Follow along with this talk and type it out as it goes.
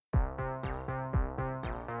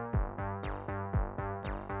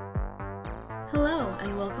Hello,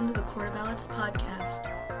 and welcome to the Court of Owlets podcast.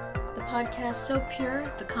 The podcast so pure,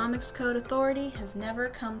 the Comics Code Authority has never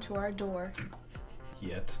come to our door.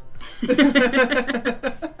 Yet.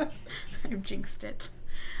 I've jinxed it.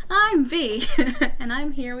 I'm V, and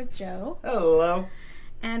I'm here with Joe. Hello.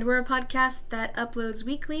 And we're a podcast that uploads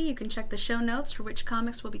weekly. You can check the show notes for which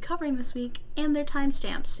comics we'll be covering this week and their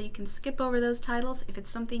timestamps, so you can skip over those titles if it's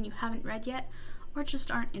something you haven't read yet or just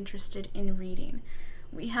aren't interested in reading.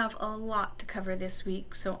 We have a lot to cover this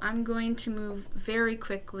week, so I'm going to move very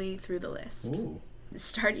quickly through the list. Ooh.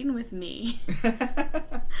 Starting with me.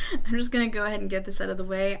 I'm just going to go ahead and get this out of the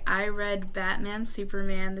way. I read Batman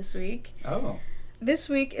Superman this week. Oh. This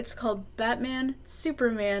week it's called Batman,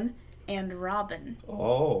 Superman, and Robin.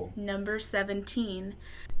 Oh. Number 17.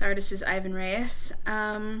 The artist is Ivan Reyes.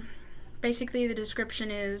 Basically the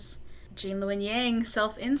description is Gene Luen Yang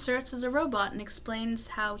self-inserts as a robot and explains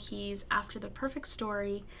how he's after the perfect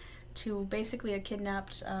story to basically a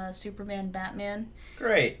kidnapped Superman Batman.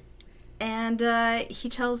 Great. And he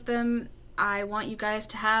tells them, I want you guys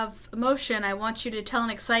to have emotion. I want you to tell an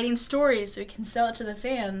exciting story so we can sell it to the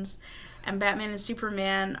fans. And Batman and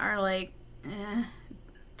Superman are like, eh.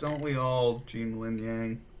 Don't we all, Gene Luen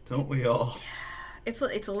Yang? Don't we all? It's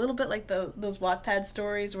a little bit like those Wattpad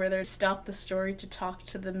stories where they stop the story to talk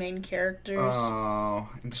to the main characters. Oh,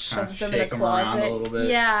 and just kind of Shoves them in a shake them around closet. a little bit.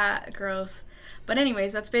 Yeah, gross. But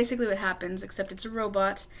anyways, that's basically what happens, except it's a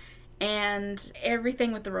robot, and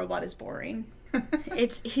everything with the robot is boring.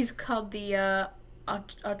 He's called the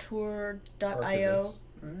Auteur.io.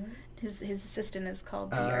 Right? His assistant is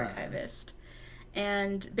called the Archivist.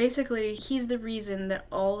 And basically, he's the reason that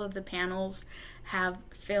all of the panels have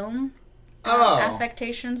film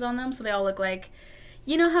affectations on them, so they all look like,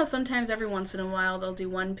 you know how sometimes every once in a while they'll do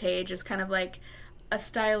one page as kind of like a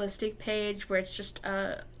stylistic page where it's just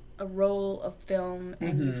a roll of film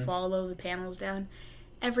and you follow the panels down?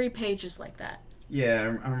 Every page is like that.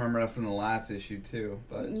 Yeah, I remember that from the last issue too.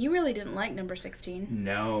 But You really didn't like number 16.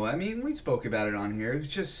 no, I mean, we spoke about it on here. It's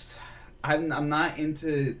just, I'm not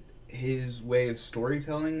into his way of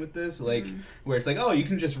storytelling with this, like where it's like, oh, you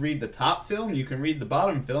can just read the top film, you can read the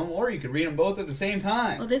bottom film, or you can read them both at the same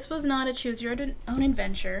time. Well, this was not a choose your own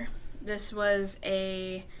adventure. This was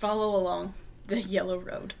a follow along the Yellow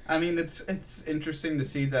Road. I mean, it's interesting to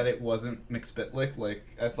see that it wasn't McSpitlick like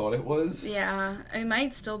I thought it was. Yeah, it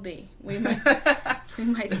might still be. We might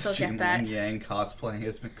still get that. Gene Luen Yang cosplaying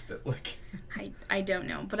as McSpitlick. I don't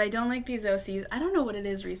know, but I don't like these OCs. I don't know what it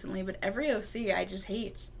is recently, but every OC I just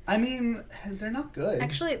hate. I mean, they're not good.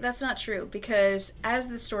 Actually, that's not true, because as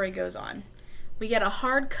the story goes on, we get a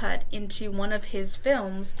hard cut into one of his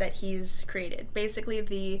films that he's created. Basically,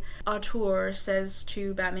 the auteur says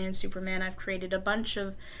to Batman and Superman, I've created a bunch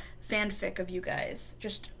of fanfic of you guys.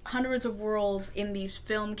 Just hundreds of worlds in these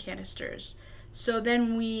film canisters. So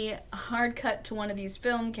then we hard cut to one of these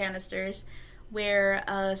film canisters where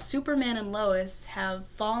Superman and Lois have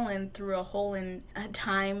fallen through a hole in a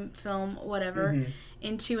time, film, whatever,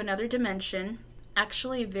 into another dimension.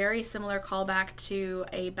 Actually, a very similar callback to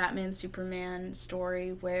a Batman-Superman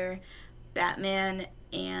story where Batman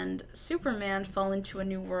and Superman fall into a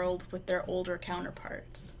new world with their older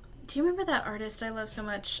counterparts. Do you remember that artist I love so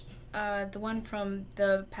much? The one from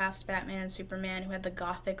the past Batman and Superman who had the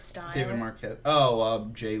gothic style? David Marquette. Oh,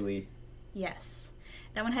 Jay Lee. Yes.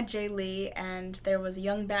 That one had Jay Lee, and there was a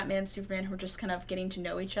young Batman and Superman who were just kind of getting to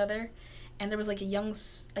know each other. And there was like a young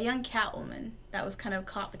Catwoman that was kind of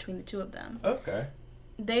caught between the two of them. Okay.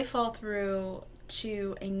 They fall through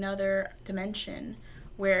to another dimension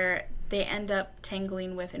where they end up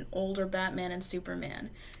tangling with an older Batman and Superman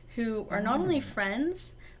who are not only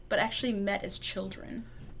friends, but actually met as children.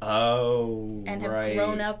 Oh, and have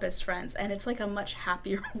grown up as friends, and it's like a much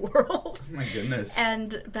happier world. Oh my goodness.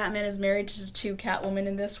 And Batman is married to Catwoman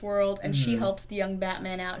in this world, and she helps the young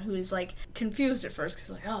Batman out, who is like confused at first because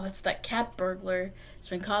like, oh, that's that cat burglar. It's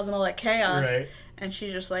been causing all that chaos. Right. And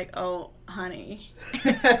she's just like, oh, honey,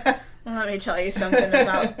 let me tell you something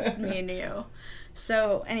about me and you.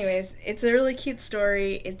 So, anyways, it's a really cute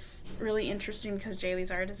story. It's really interesting because Jay Lee's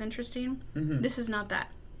art is interesting. This is not that.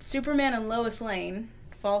 Superman and Lois Lane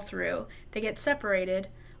fall through. They get separated.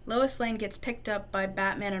 Lois Lane gets picked up by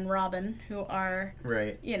Batman and Robin, who are,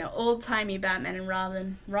 old-timey Batman and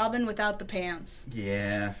Robin. Robin without the pants.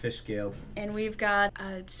 Yeah, fish-scaled. And we've got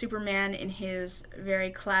Superman in his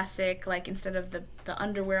very classic, like, instead of the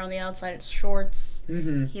underwear on the outside, it's shorts.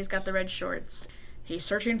 He's got the red shorts. He's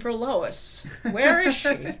searching for Lois. Where is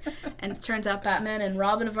she? And it turns out Batman and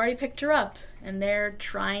Robin have already picked her up, and they're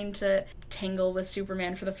trying to tangle with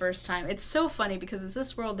Superman for the first time. It's so funny because in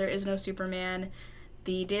this world there is no Superman.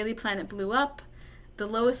 The Daily Planet blew up. the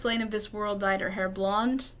Lois Lane of this world dyed her hair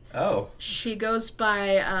blonde. Oh. She goes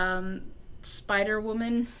by Spider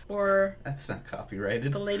Woman, or That's not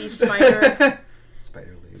copyrighted. the Lady Spider.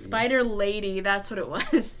 Spider Lady. Spider Lady, that's what it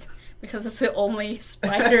was. Because that's the only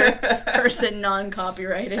spider person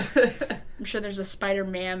non-copyrighted. I'm sure there's a Spider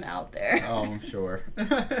Ma'am out there. Oh, I'm sure.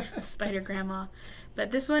 Spider Grandma. But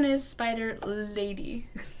this one is Spider Lady.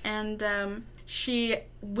 And she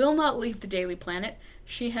will not leave the Daily Planet.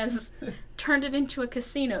 She has turned it into a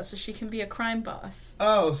casino so she can be a crime boss.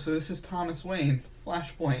 Oh, so this is Thomas Wayne.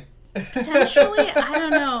 Flashpoint. Potentially, I don't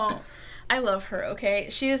know. I love her, okay?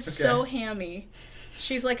 She is so hammy.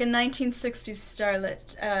 She's like a 1960s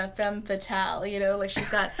starlet, femme fatale, you know? Like, she's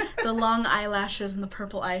got the long eyelashes and the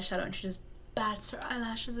purple eyeshadow, and she just bats her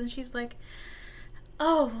eyelashes, and she's like,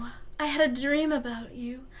 oh, I had a dream about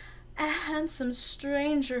you. A handsome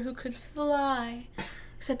stranger who could fly.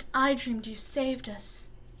 Except I dreamed you saved us,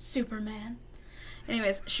 Superman.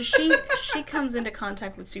 Anyways, so she comes into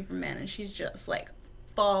contact with Superman, and she's just, like,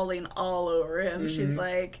 falling all over him. Mm-hmm. She's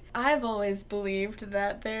like, I've always believed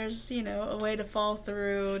that there's, you know, a way to fall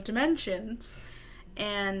through dimensions.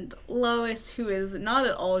 And Lois, who is not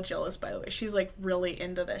at all jealous, by the way, she's like really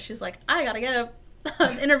into this. She's like, I gotta get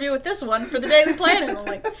an interview with this one for the Daily Planet. I'm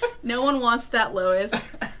like, no one wants that, Lois.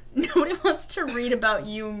 Nobody wants to read about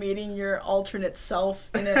you meeting your alternate self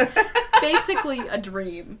in basically a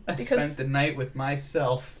dream. I spent the night with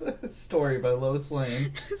myself. Story by Lois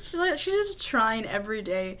Lane. She's just trying every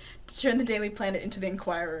day to turn the Daily Planet into the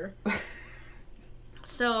Inquirer.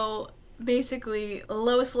 So, basically,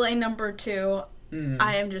 Lois Lane number 2.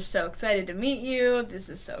 I am just so excited to meet you. This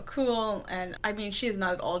is so cool. And, I mean, she is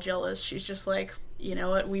not at all jealous. She's just like, you know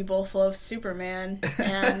what? We both love Superman.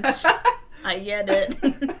 And I get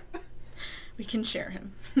it. We can share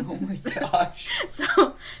him. Oh my gosh.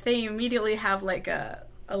 So they immediately have like a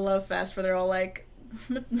love fest where they're all like,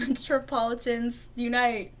 Metropolitans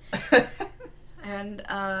unite. And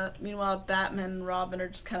meanwhile Batman and Robin are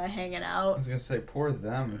just kind of hanging out. I was gonna say, poor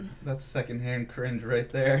them. That's secondhand cringe right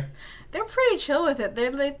there. They're pretty chill with it.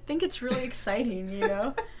 They think it's really exciting, you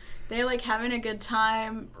know? They're like having a good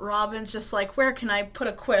time. Robin's just like, where can I put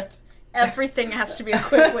a quip? Everything has to be a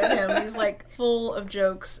quip with him. He's like full of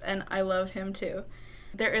jokes, and I love him too.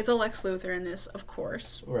 There is a Lex Luthor in this, of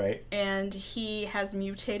course. Right. And he has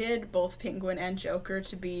mutated both Penguin and Joker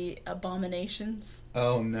to be abominations.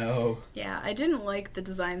 Oh no. Yeah, I didn't like the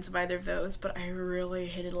designs of either of those, but I really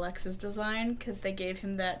hated Lex's design because they gave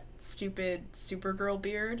him that stupid Supergirl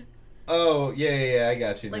beard. Oh, yeah, I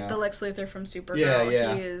got you like now. The Lex Luthor from Supergirl.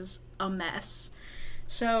 Yeah. He is a mess.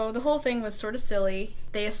 So the whole thing was sort of silly.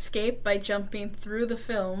 They escape by jumping through the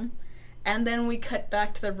film, and then we cut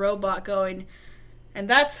back to the robot going, and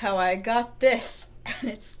that's how I got this. And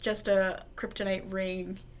it's just a kryptonite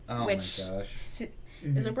ring, which my gosh.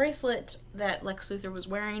 is a bracelet that Lex Luthor was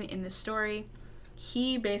wearing in this story.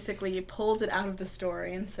 He basically pulls it out of the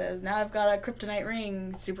story and says, now I've got a kryptonite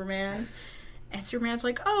ring, Superman. And Superman's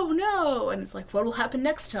like, oh no! And it's like, what'll happen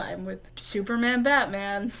next time with Superman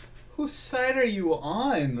Batman? Whose side are you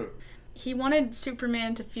on? He wanted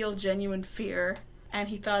Superman to feel genuine fear, and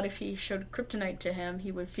he thought if he showed kryptonite to him,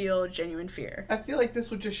 he would feel genuine fear. I feel like this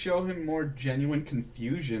would just show him more genuine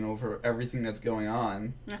confusion over everything that's going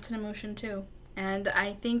on. That's an emotion, too. And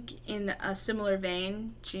I think in a similar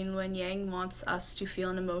vein, Gene Luen Yang wants us to feel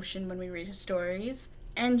an emotion when we read his stories.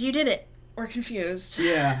 And you did it. We're confused.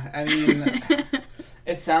 Yeah, I mean,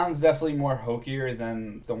 it sounds definitely more hokier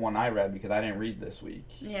than the one I read because I didn't read this week.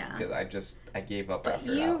 Yeah. Because I gave up but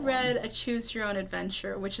after you that read one. A Choose Your Own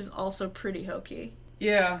Adventure, which is also pretty hokey.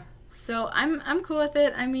 Yeah. So I'm cool with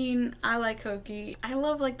it. I mean, I like hokey. I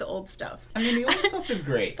love like the old stuff. I mean, the old stuff is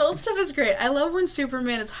great. The old stuff is great. I love when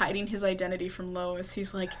Superman is hiding his identity from Lois.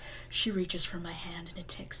 He's like, she reaches for my hand and it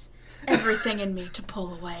takes everything in me to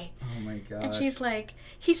pull away. Oh my god. And she's like,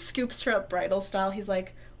 he scoops her up bridal style. He's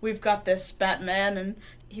like, we've got this, Batman. And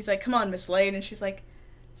he's like, come on, Miss Lane. And she's like,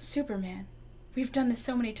 Superman, we've done this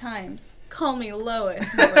so many times. Call me Lois.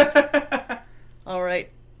 And he's like, all right,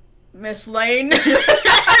 Miss Lane.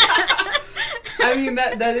 I mean,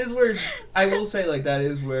 that is where, I will say, like, that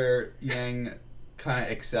is where Yang kind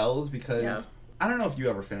of excels because, Yeah. I don't know if you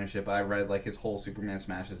ever finished it, but I read, like, his whole Superman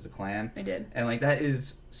Smashes the Klan. I did. And, like, that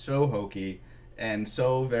is so hokey and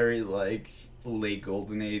so very, like, late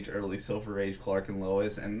Golden Age, early Silver Age Clark and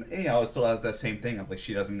Lois. And, you know, it still has that same thing of, like,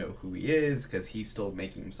 she doesn't know who he is because he's still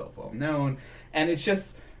making himself well known. And it's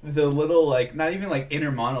just the little, like, not even, like,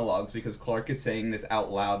 inner monologues because Clark is saying this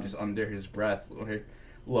out loud just under his breath where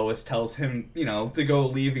Lois tells him, you know, to go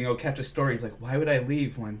leave and go catch a story. He's like, why would I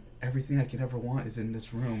leave when everything I could ever want is in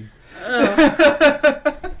this room?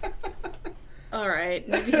 Oh, Alright,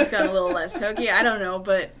 maybe he's got a little less hokey. I don't know,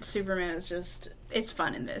 but Superman is just... It's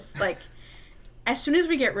fun in this. Like, as soon as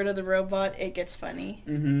we get rid of the robot, it gets funny.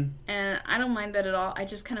 Mm-hmm. And I don't mind that at all. I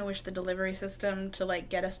just kind of wish the delivery system to, like,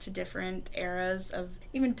 get us to different eras of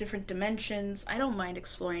even different dimensions. I don't mind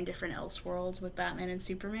exploring different Elseworlds with Batman and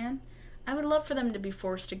Superman. I would love for them to be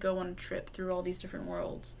forced to go on a trip through all these different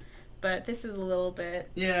worlds. But this is a little bit...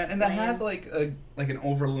 Yeah, and to have, like, an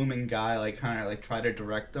overlooming guy, like, kind of, like, try to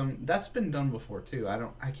direct them, that's been done before, too.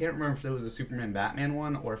 I can't remember if there was a Superman-Batman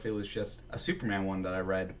one, or if it was just a Superman one that I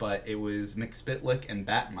read, but it was McSpitlick and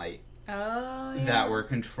Batmite. Oh, yeah. That were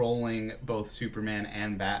controlling both Superman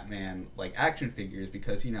and Batman, like, action figures,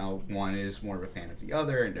 because, you know, one is more of a fan of the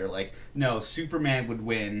other, and they're like, no, Superman would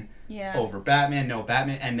win over Batman, no,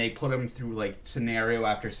 Batman, and they put them through, like, scenario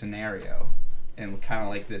after scenario. And kind of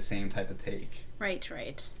like the same type of take. Right.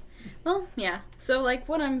 Well, yeah. So, like,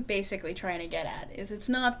 what I'm basically trying to get at is it's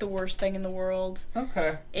not the worst thing in the world.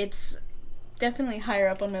 Okay. It's definitely higher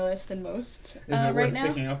up on my list than most Is it worth now.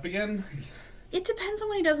 picking up again? It depends on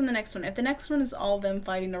what he does in the next one. If the next one is all them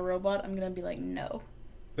fighting a robot, I'm gonna be like, no.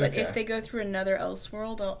 But if they go through another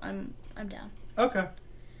Elseworld, I'm down. Okay.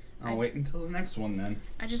 I'll wait until the next one then.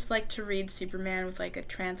 I just like to read Superman with, like, a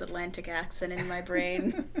transatlantic accent in my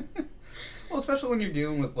brain. Well, especially when you're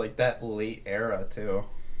dealing with, like, that late era, too.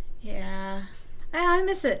 Yeah. I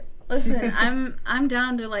miss it. Listen, I'm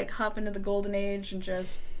down to, like, hop into the golden age and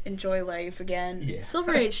just enjoy life again. Yeah.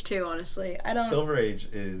 Silver Age, too, honestly. Silver Age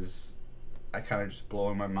is... I kind of just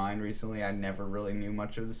blowing my mind recently. I never really knew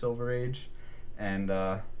much of the Silver Age. And,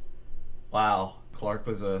 wow. Clark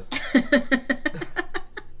was a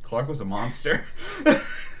monster.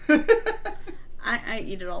 I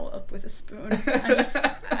eat it all up with a spoon.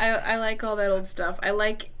 I like all that old stuff. I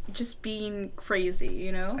like just being crazy,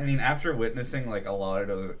 you know? I mean, after witnessing, like, a lot of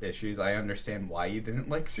those issues, I understand why you didn't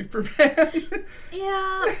like Superman.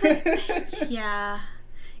 Yeah.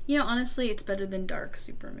 You know, honestly, it's better than Dark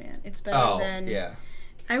Superman. It's better than... yeah.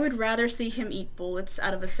 I would rather see him eat bullets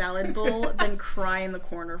out of a salad bowl than cry in the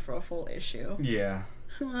corner for a full issue. Yeah.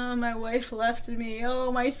 Oh, my wife left me.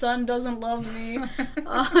 Oh, my son doesn't love me.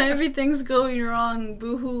 Oh, everything's going wrong.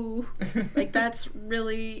 Boo-hoo. Like, that's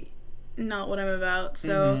really not what I'm about.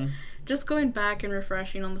 So, just going back and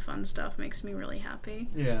refreshing on the fun stuff makes me really happy.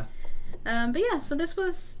 Yeah. But yeah, so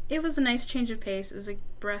it was a nice change of pace. It was a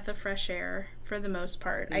breath of fresh air for the most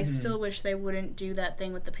part. I still wish they wouldn't do that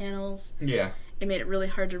thing with the panels. Yeah. It made it really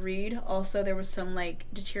hard to read. Also, there was some, like,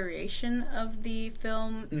 deterioration of the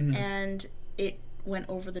film, and it went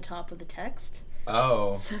over the top of the text.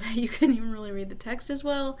 Oh. So that you couldn't even really read the text as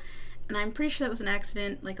well. And I'm pretty sure that was an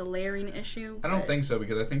accident, like a layering issue. I don't think so,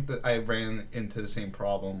 because I think that I ran into the same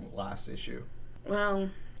problem last issue.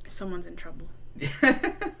 Well, someone's in trouble.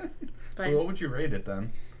 So what would you rate it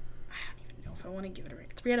then? I don't even know if I want to give it a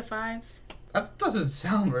rate. 3 out of 5. That doesn't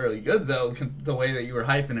sound really good, though, the way that you were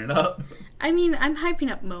hyping it up. I mean, I'm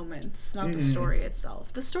hyping up moments, not the story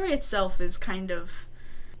itself. The story itself is kind of...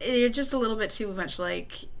 You're just a little bit too much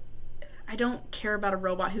like... I don't care about a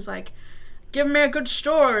robot who's like, give me a good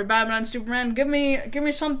story, Batman, Superman. Give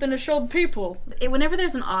me something to show the people. Whenever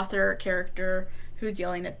there's an author character who's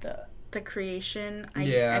yelling at the creation,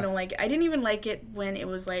 I don't like it. I didn't even like it when it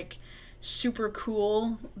was, like, super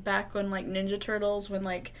cool back when, like, Ninja Turtles, when,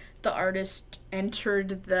 like, the artist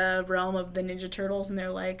entered the realm of the Ninja Turtles and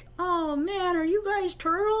they're like, oh man, are you guys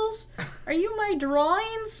turtles? Are you my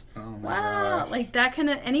drawings? Oh my wow. gosh. Like, that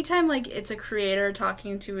kind of, anytime, like, it's a creator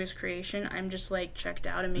talking to his creation, I'm just, like, checked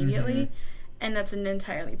out immediately. And that's an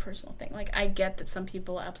entirely personal thing. Like, I get that some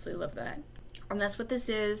people absolutely love that. And that's what this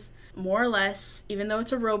is, more or less. Even though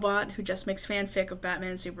it's a robot who just makes fanfic of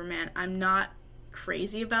Batman and Superman, I'm not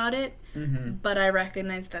crazy about it, but I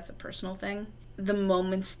recognize that's a personal thing. The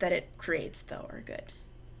moments that it creates, though, are good.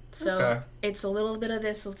 So it's a little bit of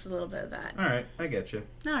this, it's a little bit of that. Alright, I get you.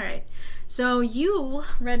 Alright. So you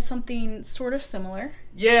read something sort of similar.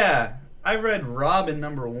 Yeah, I read Robin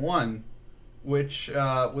 #1, which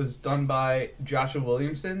was done by Joshua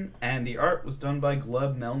Williamson, and the art was done by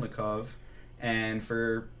Gleb Melnikov. And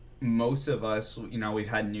for most of us, you know, we've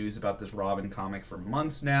had news about this Robin comic for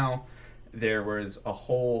months now. There was a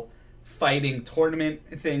whole fighting tournament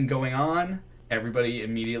thing going on. Everybody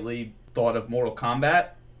immediately thought of Mortal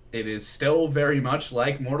Kombat. It is still very much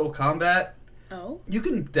like Mortal Kombat. Oh? You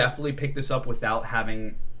can definitely pick this up without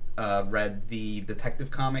having read the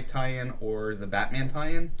Detective comic tie-in or the Batman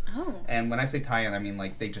tie-in. Oh. And when I say tie-in, I mean,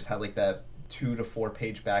 like, they just had, like, that 2 to 4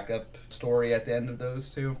 page backup story at the end of those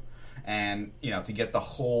two. And, you know, to get the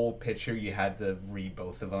whole picture, you had to read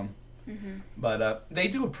both of them. But they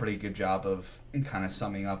do a pretty good job of kind of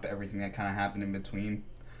summing up everything that kind of happened in between.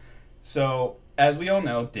 So, as we all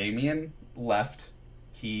know, Damian left.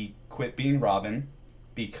 He quit being Robin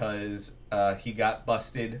because he got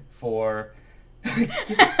busted for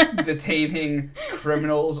detaining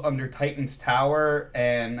criminals under Titan's Tower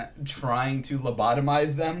and trying to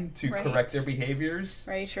lobotomize them to correct their behaviors.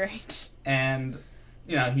 Right. And,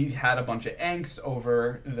 you know, he had a bunch of angst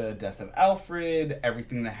over the death of Alfred,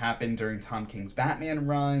 everything that happened during Tom King's Batman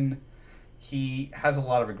run. He has a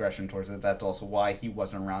lot of aggression towards it. That's also why he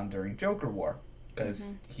wasn't around during Joker War,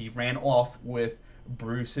 because he ran off with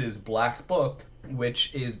Bruce's Black Book,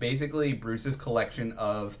 which is basically Bruce's collection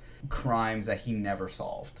of crimes that he never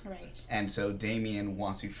solved. Right. And so Damian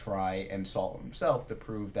wants to try and solve them himself to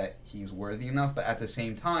prove that he's worthy enough, but at the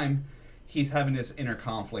same time, he's having this inner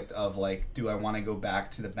conflict of, like, do I want to go back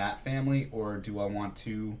to the Bat family, or do I want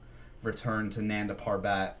to return to Nanda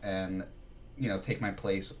Parbat and, you know, take my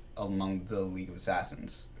place among the League of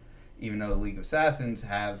Assassins? Even though the League of Assassins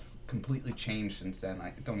have completely changed since then.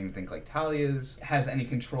 I don't even think, like, Talia's has any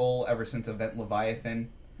control ever since Event Leviathan,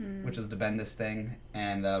 which is the Bendis thing,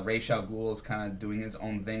 and Ra's al Ghul is kind of doing his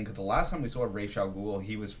own thing, because the last time we saw Ra's al Ghul,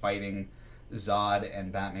 he was fighting Zod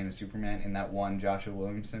and Batman and Superman in that one Joshua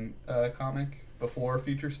Williamson comic before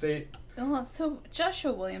Future State. Well, so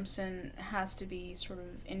Joshua Williamson has to be sort of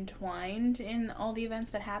entwined in all the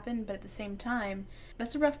events that happen, but at the same time,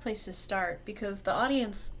 that's a rough place to start, because the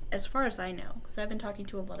audience, as far as I know, because I've been talking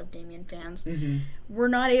to a lot of Damian fans, we're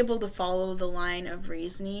not able to follow the line of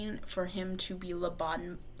reasoning for him to be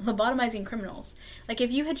lobotomizing criminals. Like,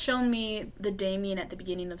 if you had shown me the Damian at the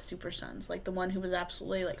beginning of Super Sons, like the one who was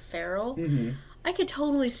absolutely, like, feral, I could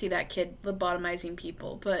totally see that kid lobotomizing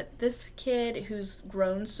people, but this kid who's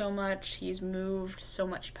grown so much, he's moved so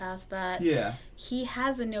much past that, he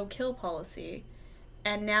has a no-kill policy,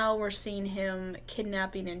 and now we're seeing him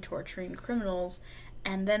kidnapping and torturing criminals,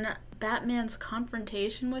 and then Batman's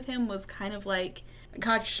confrontation with him was kind of like, I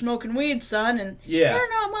caught you smoking weed, son, and you're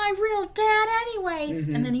not my real dad anyways,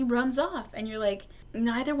 and then he runs off, and you're like,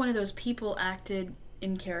 neither one of those people acted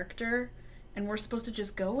in character, and we're supposed to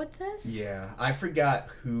just go with this? Yeah, I forgot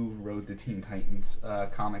who wrote the Teen Titans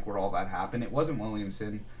comic where all that happened. It wasn't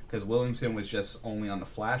Williamson, because Williamson was just only on The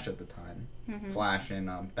Flash at the time. Flash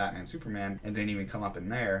and Batman Superman, and didn't even come up in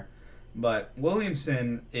there. But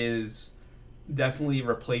Williamson is definitely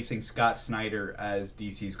replacing Scott Snyder as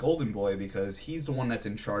DC's Golden Boy, because he's the one that's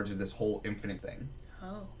in charge of this whole Infinite thing.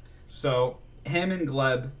 Oh. So, him and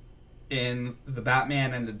Gleb in the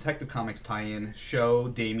Batman and the Detective Comics tie-in show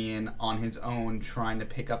Damian on his own trying to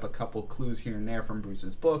pick up a couple clues here and there from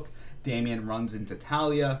Bruce's book. Damian runs into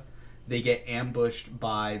Talia. They get ambushed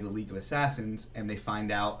by the League of Assassins, and they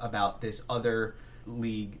find out about this other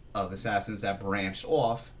League of Assassins that branched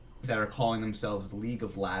off that are calling themselves the League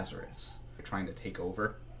of Lazarus. They're trying to take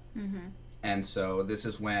over. And so this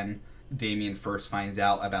is when Damian first finds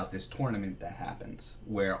out about this tournament that happens,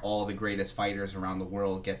 where all the greatest fighters around the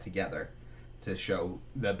world get together to show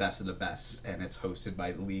the best of the best, and it's hosted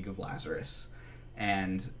by the League of Lazarus.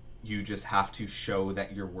 And you just have to show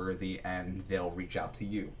that you're worthy, and they'll reach out to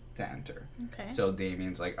you to enter. Okay. So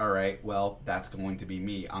Damian's like, all right, well, that's going to be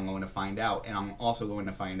me. I'm going to find out, and I'm also going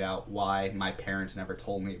to find out why my parents never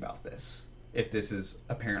told me about this, if this is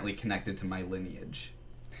apparently connected to my lineage.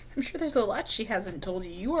 I'm sure there's a lot she hasn't told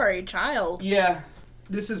you. You are a child. Yeah,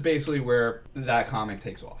 this is basically where that comic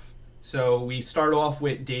takes off. So we start off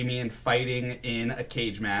with Damian fighting in a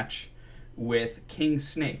cage match with King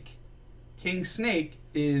Snake. King Snake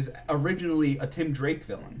is originally a Tim Drake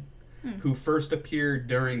villain who first appeared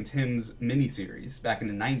during Tim's miniseries back in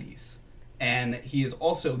the 90s. And he is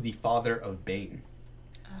also the father of Bane.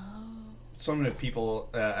 Some of the people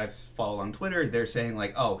I've followed on Twitter, they're saying,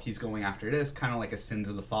 like, oh, he's going after this, kind of like a Sins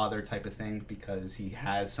of the Father type of thing, because he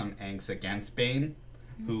has some angst against Bane,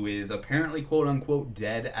 who is apparently, quote-unquote,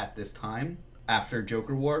 dead at this time, after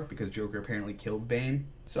Joker War, because Joker apparently killed Bane.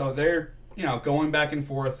 So they're, you know, going back and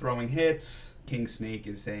forth, throwing hits. King Snake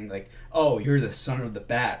is saying, like, oh, you're the son of the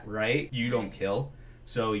Bat, right? You don't kill.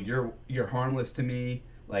 So you're harmless to me.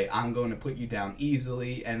 Like, I'm going to put you down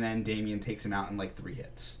easily. And then Damian takes him out in, like, 3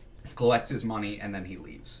 hits. Collects his money, and then he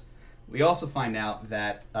leaves. We also find out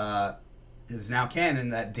that it's now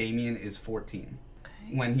canon that Damian is 14.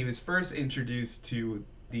 Okay. When he was first introduced to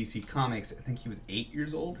DC Comics, I think he was 8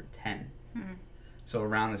 years old or 10. So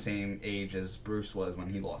around the same age as Bruce was when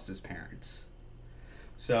he lost his parents.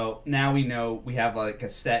 So now we know we have like a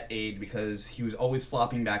set age, because he was always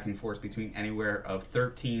flopping back and forth between anywhere of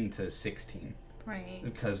 13 to 16. Right.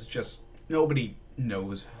 Because just nobody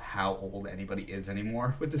knows how old anybody is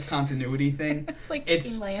anymore with this continuity thing. It's like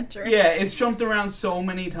Teen Lantern. Yeah, it's jumped around so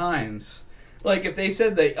many times. Like, if they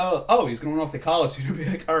said that, oh, he's going off to college, you'd be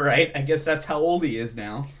like, all right, I guess that's how old he is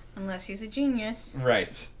now. Unless he's a genius.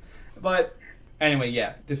 Right. But, anyway,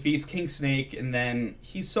 yeah, defeats King Snake, and then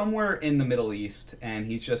he's somewhere in the Middle East, and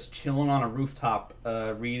he's just chilling on a rooftop,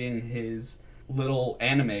 reading his little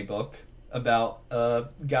anime book about a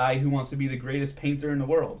guy who wants to be the greatest painter in the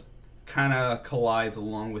world. Kind of collides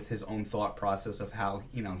along with his own thought process of how,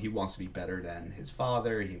 he wants to be better than his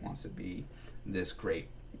father, he wants to be this great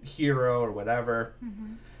hero or whatever.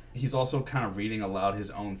 Mm-hmm. He's also kind of reading aloud his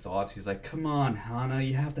own thoughts. He's like, come on, Hana,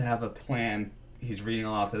 you have to have a plan. He's reading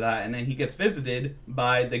aloud to that, and then he gets visited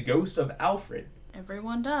by the ghost of Alfred.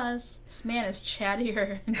 Everyone does. This man is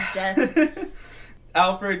chattier than death.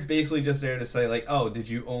 Alfred's basically just there to say, like, oh, did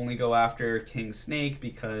you only go after King Snake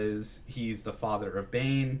because he's the father of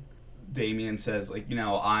Bane? Damien says, like,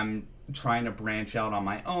 I'm trying to branch out on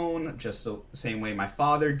my own, just the same way my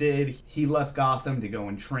father did. He left Gotham to go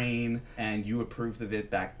and train, and you approved of it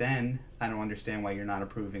back then. I don't understand why you're not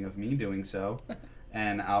approving of me doing so.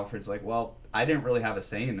 And Alfred's like, well, I didn't really have a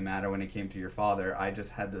say in the matter when it came to your father. I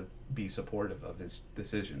just had to be supportive of his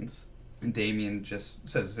decisions. And Damien just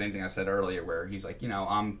says the same thing I said earlier, where he's like,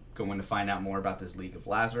 I'm going to find out more about this League of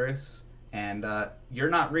Lazarus, and you're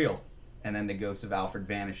not real. And then the ghost of Alfred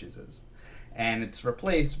vanishes. And it's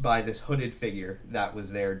replaced by this hooded figure that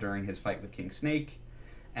was there during his fight with King Snake,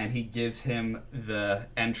 and he gives him the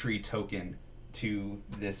entry token to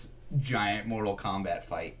this giant Mortal Kombat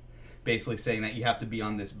fight, basically saying that you have to be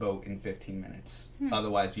on this boat in 15 minutes,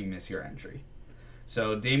 otherwise you miss your entry.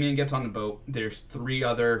 So Damien gets on the boat. There's 3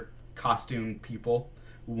 other costume people.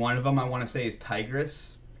 One of them I want to say is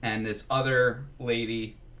Tigress, and this other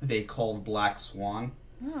lady they called Black Swan.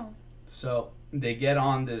 Oh. So they get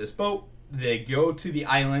onto this boat. They go to the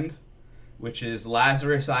island, which is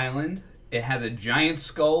Lazarus Island. It has a giant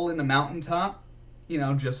skull in the mountaintop,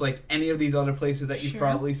 just like any of these other places that you've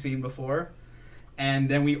probably seen before. And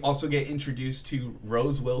then we also get introduced to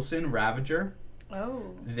Rose Wilson, Ravager. Oh.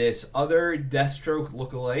 This other Deathstroke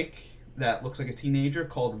lookalike that looks like a teenager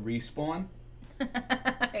called Respawn.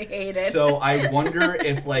 I hate it. So I wonder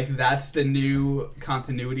if, that's the new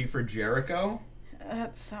continuity for Jericho.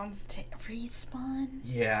 That sounds... Respawn?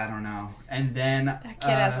 Yeah, I don't know. And then... That kid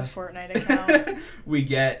has a Fortnite account. We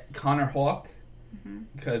get Connor Hawke,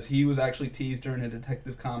 because he was actually teased during a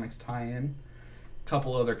Detective Comics tie-in. A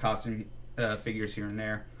couple other costume figures here and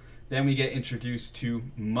there. Then we get introduced to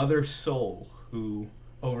Mother Soul, who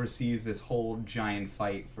oversees this whole giant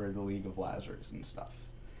fight for the League of Lazarus and stuff.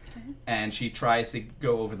 Okay. And she tries to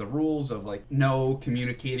go over the rules of, no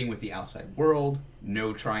communicating with the outside world,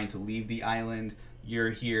 no trying to leave the island.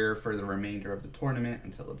 You're here for the remainder of the tournament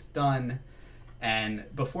until it's done. And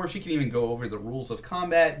before she can even go over the rules of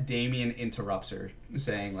combat, Damien interrupts her,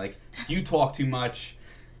 saying, you talk too much.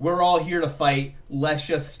 We're all here to fight. Let's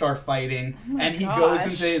just start fighting. Oh and he goes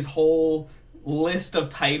into his whole list of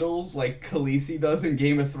titles like Khaleesi does in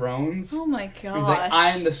Game of Thrones. Oh my gosh. He's like, I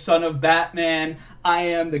am the son of Batman. I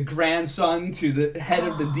am the grandson to the head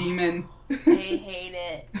of the demon. They hate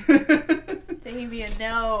it. Damien,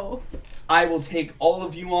 no. I will take all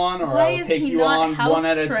of you on, or I will take you on one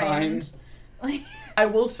at a time. I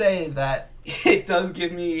will say that it does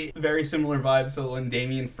give me very similar vibes to when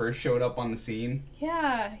Damien first showed up on the scene.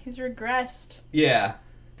 Yeah, he's regressed. Yeah.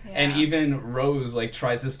 And even Rose,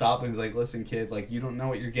 tries to stop him. He's like, listen, kid, you don't know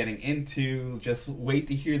what you're getting into. Just wait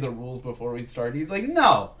to hear the rules before we start. He's like,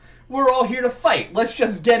 no, we're all here to fight. Let's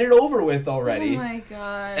just get it over with already. Oh my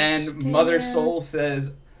gosh. And Mother Soul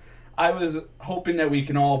says, I was hoping that we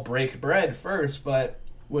can all break bread first, but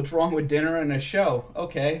what's wrong with dinner and a show?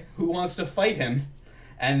 Okay, who wants to fight him?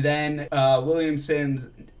 And then Williamson's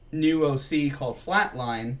new OC called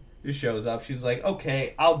Flatline just shows up. She's like,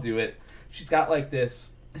 okay, I'll do it. She's got this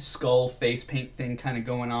skull face paint thing kind of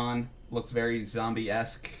going on. Looks very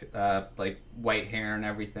zombie-esque, white hair and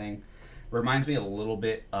everything. Reminds me a little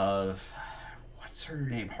bit of... what's her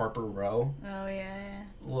name? Harper Row. Oh,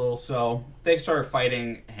 yeah. So they start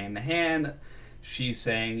fighting hand to hand. She's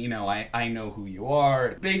saying, I know who you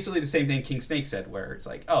are. Basically the same thing King Snake said, where it's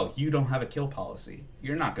like, oh, you don't have a kill policy.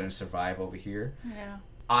 You're not going to survive over here. Yeah.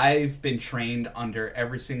 I've been trained under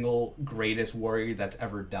every single greatest warrior that's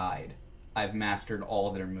ever died. I've mastered all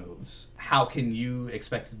of their moves. How can you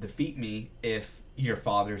expect to defeat me if your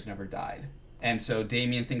father's never died? And so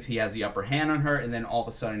Damien thinks he has the upper hand on her, and then all of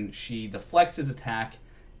a sudden she deflects his attack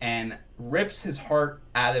and rips his heart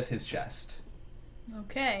out of his chest.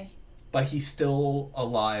 Okay. But he's still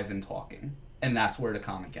alive and talking. And that's where the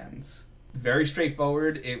comic ends. Very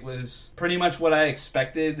straightforward. It was pretty much what I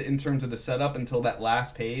expected in terms of the setup until that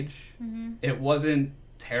last page. Mm-hmm. It wasn't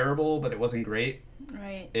terrible, but it wasn't great.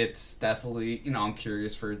 Right. It's definitely, I'm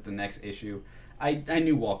curious for the next issue. I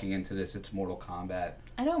knew walking into this, it's Mortal Kombat.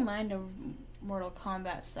 I don't mind a Mortal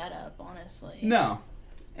Kombat setup, honestly. No.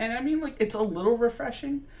 And I mean, like, it's a little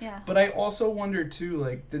refreshing. Yeah. But I also wonder, too,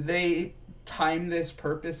 like, did they time this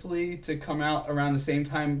purposely to come out around the same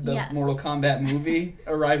time the Yes. Mortal Kombat movie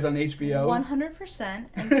arrived on HBO? 100%.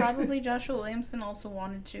 And probably Joshua Williamson also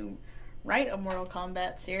wanted to write a Mortal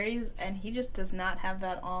Kombat series, and he just does not have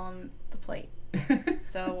that on the plate.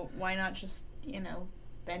 So why not just,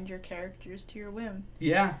 bend your characters to your whim?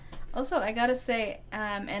 Yeah. Also, I gotta say,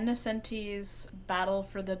 Anna Senti's battle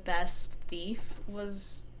for the best thief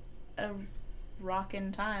was a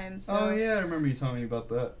rockin' time. So. Oh, yeah, I remember you telling me about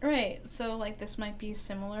that. Right, so, like, this might be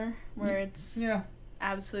similar, where it's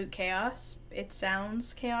absolute chaos. It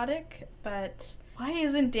sounds chaotic, but why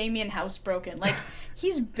isn't Damien housebroken? Like,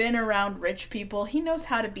 he's been around rich people. He knows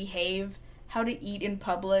how to behave, how to eat in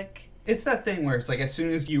public. It's that thing where it's like as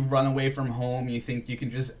soon as you run away from home, you think you can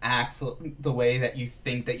just act the way that you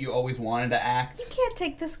think that you always wanted to act. You can't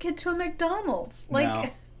take this kid to a McDonald's. Like, No.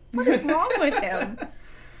 what is wrong with him?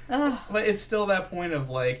 Ugh. But it's still that point of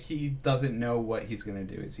like he doesn't know what he's gonna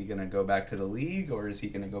do. Is he gonna go back to the League or is he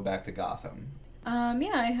gonna go back to Gotham?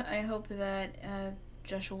 Yeah, I hope that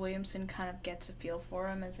Joshua Williamson kind of gets a feel for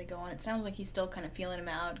him as they go on. It sounds like he's still kind of feeling him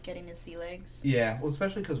out, getting his sea legs. Yeah, well,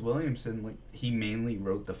 especially because Williamson, like, he mainly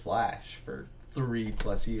wrote The Flash for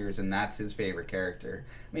 3+ years, and that's his favorite character.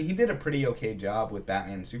 I mean, he did a pretty okay job with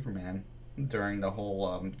Batman and Superman during the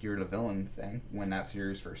whole You're the Villain thing when that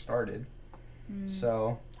series first started.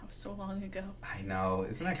 So That was so long ago. I know,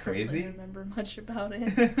 isn't that I crazy? don't really remember much about it.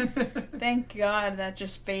 Thank God that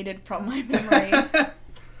just faded from my memory.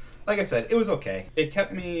 Like I said, it was okay. It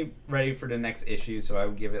kept me ready for the next issue, so I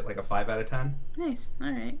would give it like a 5 out of 10. Nice.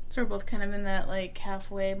 All right. So we're both kind of in that like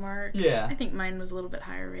halfway mark. Yeah. I think mine was a little bit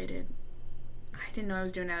higher rated. I didn't know I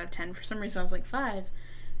was doing out of 10. For some reason, I was like 5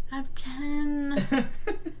 out of 10.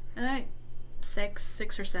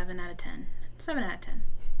 6 or 7 out of 10. 7 out of 10.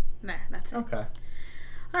 There, that's it. Okay.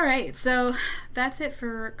 All right, so that's it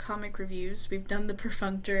for comic reviews. We've done the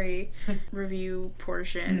perfunctory review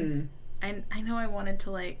portion. I know I wanted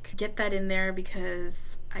to like get that in there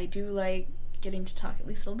because I do like getting to talk at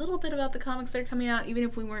least a little bit about the comics that are coming out, even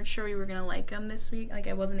if we weren't sure we were gonna like them this week. Like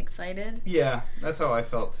I wasn't excited. Yeah, that's how I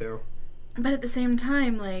felt too. But at the same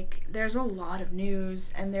time, like there's a lot of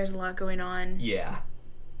news and there's a lot going on. Yeah.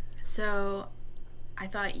 So I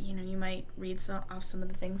thought you might read off some of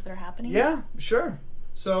the things that are happening. Yeah, sure.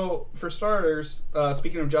 So, for starters,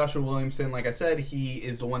 speaking of Joshua Williamson, like I said, he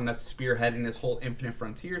is the one that's spearheading this whole Infinite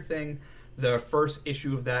Frontier thing. The first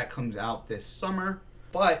issue of that comes out this summer.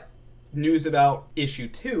 But, news about issue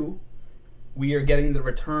 2, we are getting the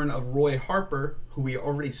return of Roy Harper, who we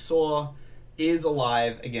already saw is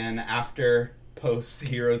alive again after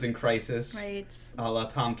post-Heroes in Crisis. Right. A la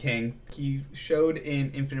Tom King. He showed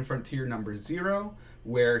in Infinite Frontier number 0,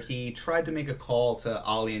 where he tried to make a call to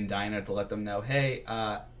Ollie and Dinah to let them know, hey,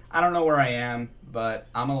 I don't know where I am, but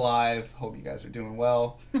I'm alive. Hope you guys are doing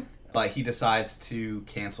well. But he decides to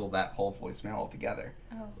cancel that whole voicemail altogether.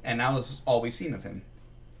 Oh. And that was all we've seen of him.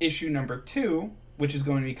 Issue number 2, which is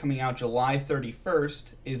going to be coming out July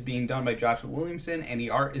 31st, is being done by Joshua Williamson, and the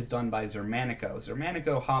art is done by Zermanico.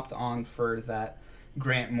 Zermanico hopped on for that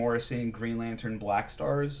Grant Morrison, Green Lantern, Black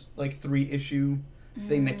Stars, like 3-issue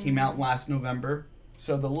thing that came out last November.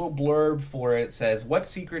 So the little blurb for it says, what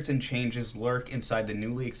secrets and changes lurk inside the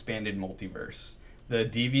newly expanded multiverse? The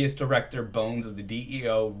devious director Bones of the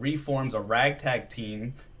DEO reforms a ragtag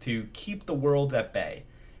team to keep the world at bay,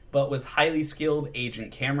 but was highly skilled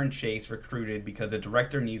agent Cameron Chase recruited because the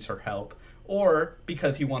director needs her help, or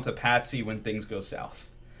because he wants a patsy when things go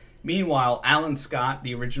south. Meanwhile, Alan Scott,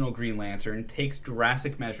 the original Green Lantern, takes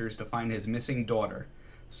drastic measures to find his missing daughter.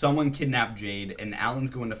 Someone kidnapped Jade, and Alan's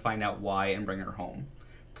going to find out why and bring her home.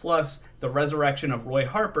 Plus, the resurrection of Roy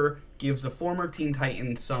Harper gives the former Teen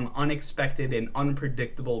Titans some unexpected and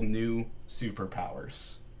unpredictable new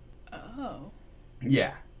superpowers. Oh.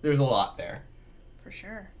 Yeah, there's a lot there. For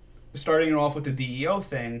sure. Starting off with the DEO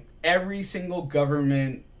thing, every single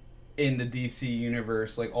government in the DC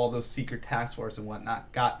universe, like all those secret task force and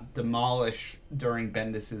whatnot, got demolished during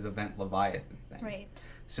Bendis' event Leviathan thing. Right.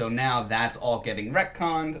 So now that's all getting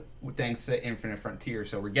retconned thanks to Infinite Frontier.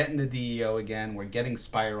 So we're getting the DEO again, we're getting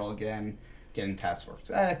Spiral again, getting Task Force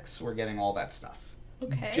X, we're getting all that stuff.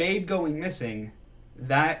 Okay. Jade going missing,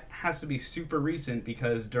 that has to be super recent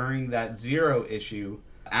because during that 0 issue,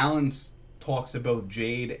 Alan talks to both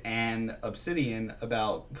Jade and Obsidian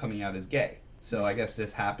about coming out as gay. So I guess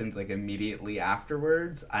this happens like immediately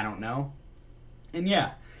afterwards. I don't know. And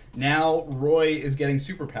yeah, now Roy is getting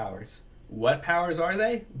superpowers. What powers are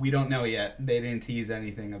they? We don't know yet. They didn't tease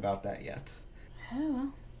anything about that yet. Oh,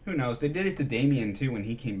 well. Who knows? They did it to Damien, too, when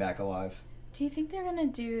he came back alive. Do you think they're going to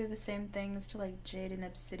do the same things to, like, Jade and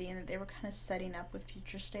Obsidian that they were kind of setting up with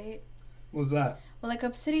Future State? What was that? Well, like,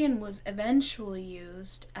 Obsidian was eventually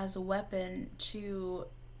used as a weapon to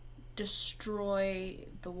destroy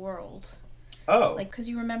the world. Oh. Like, because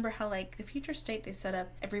you remember how, like, the Future State, they set up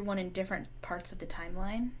everyone in different parts of the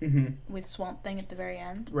timeline with Swamp Thing at the very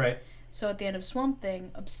end. Right. So at the end of Swamp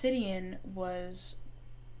Thing, Obsidian was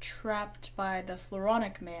trapped by the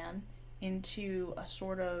Floronic Man into a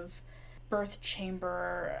sort of birth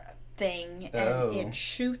chamber thing, and it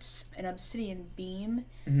shoots an obsidian beam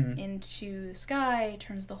into the sky,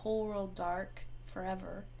 turns the whole world dark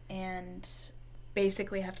forever, and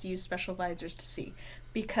basically have to use special visors to see,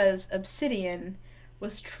 because Obsidian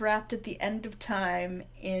was trapped at the end of time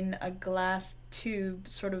in a glass tube,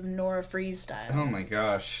 sort of Nora Freeze style. Oh my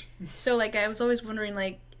gosh. So, like, I was always wondering,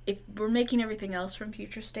 like, if we're making everything else from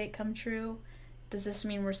Future State come true, does this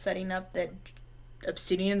mean we're setting up that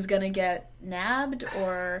Obsidian's gonna get nabbed,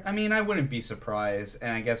 or... I mean, I wouldn't be surprised,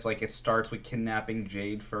 and I guess, like, it starts with kidnapping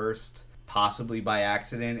Jade first, possibly by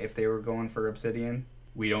accident if they were going for Obsidian.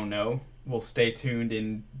 We don't know. We'll stay tuned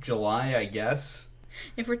in July, I guess.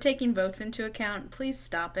 If we're taking votes into account, please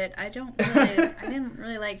stop it. I didn't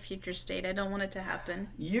really like Future State. I don't want it to happen.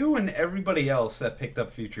 You and everybody else that picked up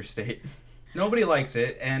Future State. Nobody likes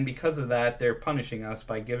it, and because of that, they're punishing us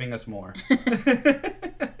by giving us more.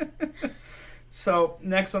 So,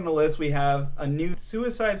 next on the list, we have a new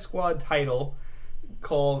Suicide Squad title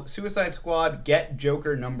called Suicide Squad Get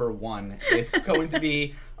Joker #1. It's going to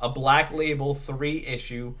be a Black Label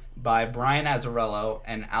 3-issue by Brian Azzarello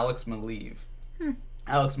and Alex Maleev.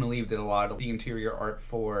 Alex Maleev did a lot of the interior art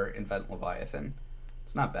for Invent Leviathan.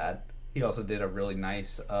 It's not bad. He also did a really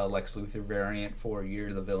nice Lex Luthor variant for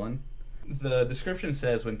Year the Villain. The description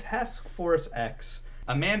says, when Task Force X,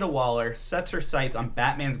 Amanda Waller, sets her sights on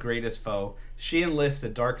Batman's greatest foe, she enlists the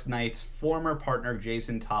Dark Knight's former partner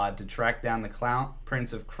Jason Todd to track down the Clown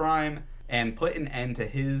Prince of Crime and put an end to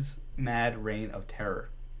his mad reign of terror.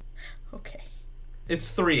 Okay. It's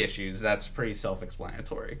 3 issues. That's pretty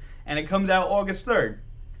self-explanatory. And it comes out August 3rd.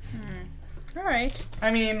 All right.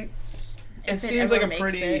 I mean, it seems like a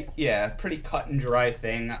pretty cut and dry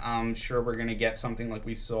thing. I'm sure we're going to get something like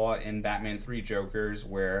we saw in Batman 3 Jokers,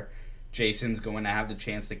 where Jason's going to have the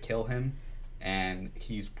chance to kill him, and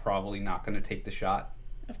he's probably not going to take the shot.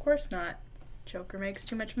 Of course not. Joker makes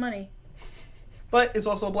too much money. But it's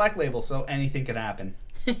also a Black Label, so anything could happen.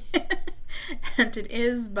 And it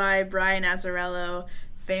is by Brian Azzarello,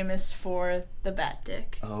 famous for the Bat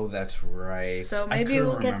Dick. Oh, that's right. So maybe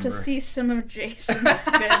we'll get to see some of Jason's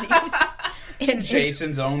goodies.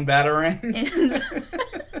 Jason's own Batarang.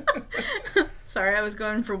 Sorry, I was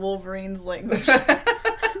going for Wolverine's language.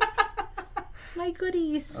 My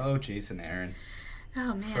goodies. Oh, Jason Aaron.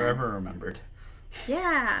 Oh, man. Forever remembered.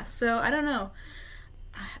 Yeah, so I don't know.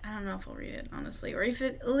 I don't know if I'll read it, honestly. Or if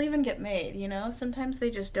it'll even get made, you know? Sometimes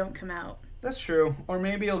they just don't come out. That's true. Or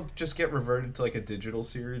maybe it'll just get reverted to like a digital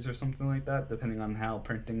series or something like that, depending on how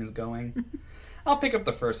printing is going. I'll pick up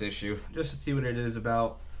the first issue just to see what it is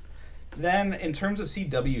about. Then, in terms of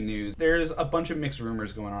CW news, there's a bunch of mixed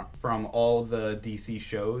rumors going on from all the DC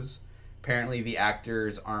shows. Apparently, the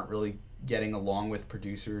actors aren't really getting along with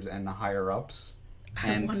producers and the higher-ups.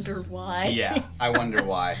 I wonder why. Yeah, I wonder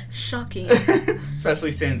why. Shocking.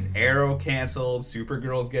 Especially since Arrow canceled,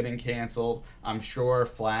 Supergirl's getting canceled. I'm sure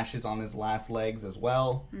Flash is on his last legs as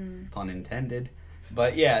well. Pun intended.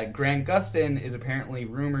 But yeah, Grant Gustin is apparently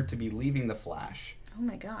rumored to be leaving The Flash. Oh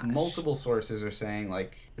my gosh. Multiple sources are saying,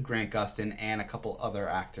 like, Grant Gustin and a couple other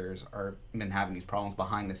actors are been having these problems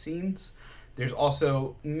behind the scenes. There's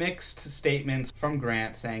also mixed statements from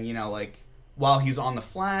Grant saying, you know, like, while he's on The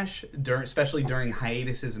Flash, especially during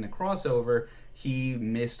hiatuses in a crossover, he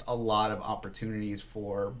missed a lot of opportunities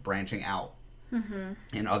for branching out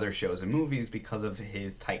in other shows and movies because of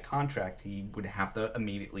his tight contract. He would have to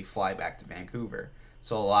immediately fly back to Vancouver.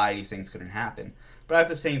 So a lot of these things couldn't happen. But at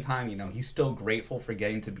the same time, you know, he's still grateful for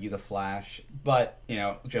getting to be the Flash. But, you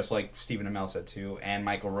know, just like Stephen Amell said too, and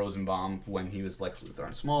Michael Rosenbaum when he was Lex Luthor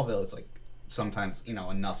on Smallville, it's like sometimes, you know,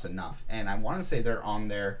 enough's enough. And I want to say they're on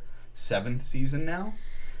their 7th season now.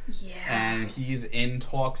 Yeah. And he's in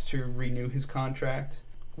talks to renew his contract.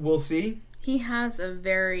 We'll see. He has a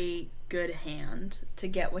very good hand to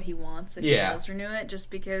get what he wants if he does renew it, just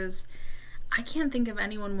because I can't think of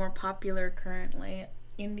anyone more popular currently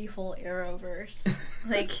in the whole Arrowverse.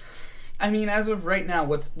 Like, I mean, as of right now,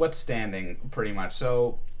 what's standing pretty much?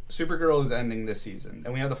 So Supergirl is ending this season.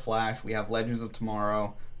 Then we have The Flash, we have Legends of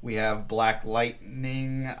Tomorrow, We have Black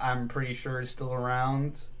Lightning, I'm pretty sure is still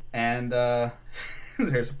around. And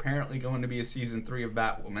there's apparently going to be a season 3 of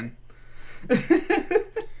Batwoman.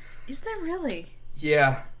 Is there really?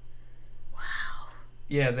 Yeah. Wow.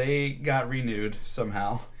 Yeah, they got renewed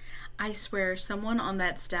somehow. I swear, someone on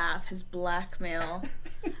that staff has blackmail.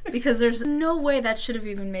 Because there's no way that should have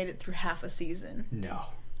even made it through half a season. No.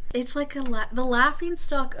 It's like the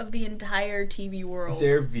laughingstock of the entire TV world.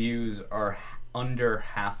 Their views are under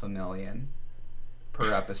 500,000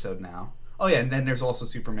 per episode now. Oh yeah, and then there's also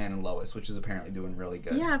Superman and Lois, which is apparently doing really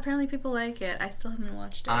good. Yeah, apparently people like it. I still haven't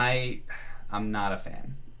watched it. I'm not a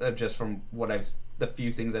fan. Just from the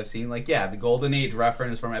few things I've seen. Like, yeah, the Golden Age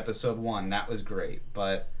reference from episode 1, that was great,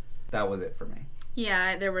 but that was it for me.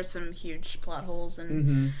 Yeah, there were some huge plot holes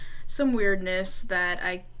and some weirdness that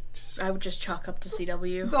I would just chalk up to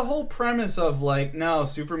CW. The whole premise of, like, no,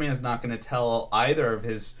 Superman's not going to tell either of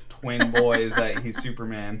his twin boys that he's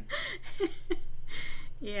Superman.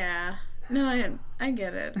 Yeah. No, I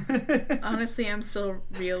get it. Honestly, I'm still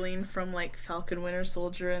reeling from, like, Falcon Winter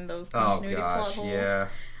Soldier and those continuity plot holes. Yeah.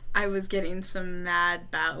 I was getting some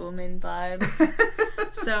mad Batwoman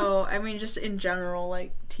vibes. So, I mean, just in general,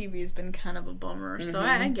 like, TV's been kind of a bummer. So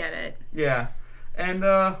I get it. Yeah. And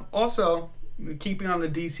also, keeping on the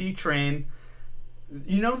DC train,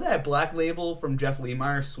 you know that Black Label from Jeff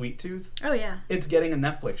Lemire, Sweet Tooth? Oh, yeah. It's getting a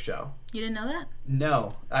Netflix show. You didn't know that?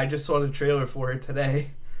 No. I just saw the trailer for it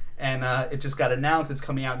today. And it just got announced. It's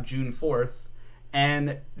coming out June 4th.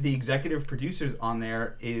 And the executive producers on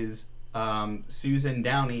there is Susan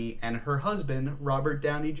Downey and her husband, Robert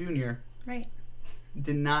Downey Jr. Right.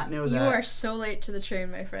 Did not know that. You are so late to the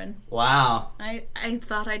train, my friend. Wow. I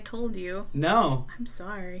thought I told you. No. I'm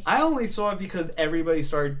sorry. I only saw it because everybody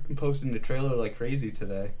started posting the trailer like crazy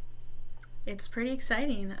today. It's pretty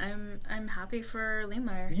exciting. I'm happy for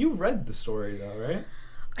Lemire. You read the story though, right?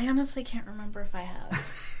 I honestly can't remember if I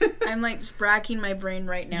have. I'm like racking my brain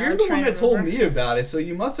right now. You're the one that told me about it, so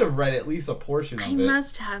you must have read at least a portion of it. I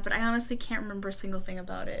must have, but I honestly can't remember a single thing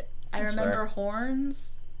about it. I remember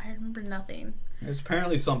horns. I remember nothing. There's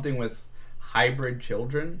apparently something with hybrid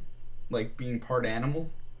children, like being part animal.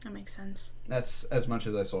 That makes sense. That's as much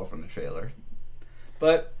as I saw from the trailer.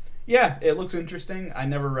 But yeah, it looks interesting. I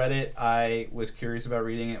never read it. I was curious about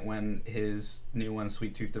reading it when his new one,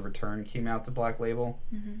 Sweet Tooth: The Return, came out to Black Label.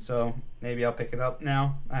 So maybe I'll pick it up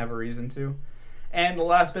now. I have a reason to. And the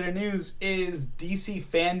last bit of news is DC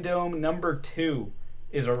Fandom number 2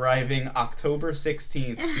 is arriving October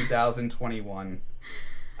 16th, 2021.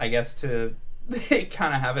 I guess to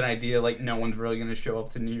kind of have an idea, like, no one's really going to show up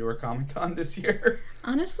to New York Comic Con this year.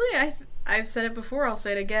 Honestly, I've said it before, I'll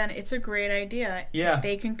say it again. It's a great idea. Yeah.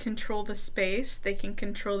 They can control the space, they can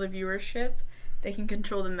control the viewership, they can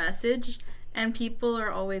control the message, and people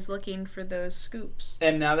are always looking for those scoops.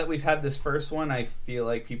 And now that we've had this first one, I feel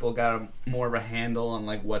like people got more of a handle on,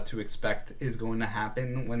 like, what to expect is going to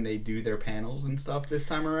happen when they do their panels and stuff this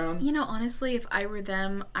time around. You know, honestly, if I were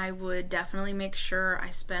them, I would definitely make sure I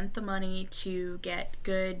spent the money to get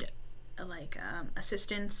good, like,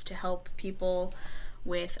 assistance to help people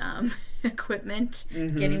with equipment,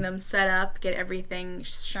 getting them set up, get everything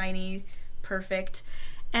shiny, perfect,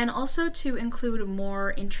 and also to include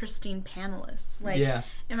more interesting panelists. Like,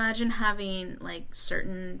 imagine having, like,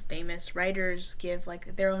 certain famous writers give,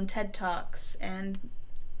 like, their own TED Talks, and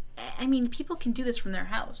I mean, people can do this from their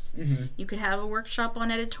house. You could have a workshop on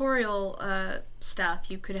editorial stuff.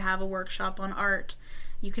 You could have a workshop on art.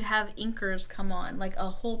 You could have inkers come on, like, a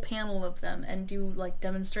whole panel of them, and do, like,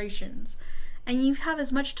 demonstrations. And you have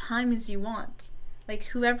as much time as you want. Like,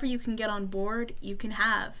 whoever you can get on board, you can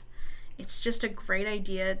have. It's just a great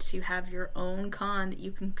idea to have your own con that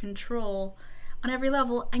you can control on every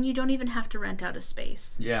level, and you don't even have to rent out a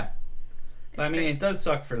space. Yeah. But, I mean, it does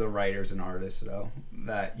suck for the writers and artists, though,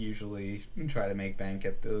 that usually try to make bank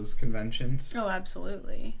at those conventions. Oh,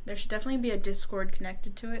 absolutely. There should definitely be a Discord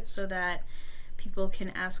connected to it so that people can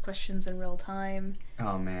ask questions in real time.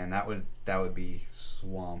 Oh man, that would be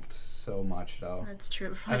swamped so much though. That's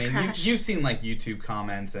true. I mean, you've seen like YouTube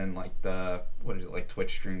comments and like the like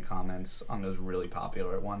Twitch stream comments on those really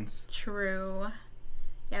popular ones. True.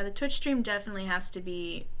 Yeah, the Twitch stream definitely has to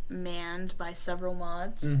be manned by several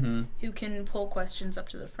mods who can pull questions up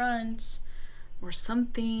to the front or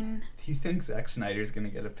something. Do you think Zack Snyder's gonna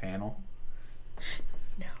get a panel?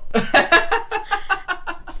 No.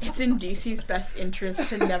 It's in DC's best interest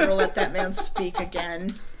to never let that man speak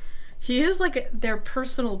again. He is like their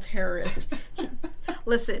personal terrorist.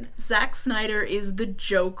 Listen, Zack Snyder is the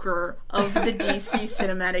Joker of the DC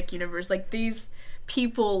cinematic universe. Like, these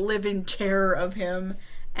people live in terror of him,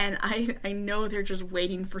 And I know they're just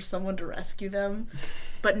waiting for someone to rescue them,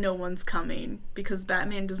 but no one's coming because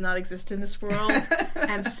Batman does not exist in this world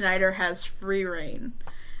and Snyder has free reign.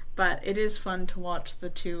 But it is fun to watch the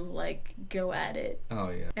two, like, go at it. Oh,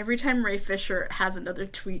 yeah. Every time Ray Fisher has another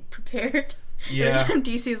tweet prepared, Yeah. every time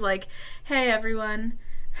DC's like, hey, everyone,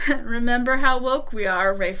 remember how woke we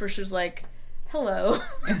are? Ray Fisher's like, hello.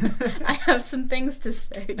 I have some things to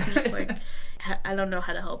say. He's just like, I don't know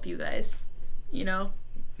how to help you guys, you know?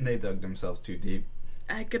 They dug themselves too deep.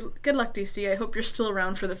 Good luck, DC. I hope you're still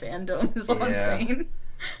around for the fandom, is all I'm saying.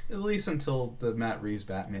 At least until the Matt Reeves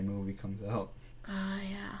Batman movie comes out.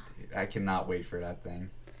 Yeah. Dude, I cannot wait for that thing.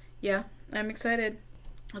 Yeah, I'm excited.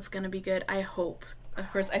 It's gonna be good. I hope.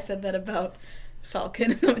 Of course, I said that about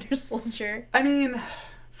Falcon and the Winter Soldier. I mean,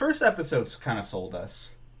 first episode's kind of sold us.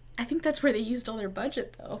 I think that's where they used all their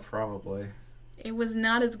budget, though. Probably. It was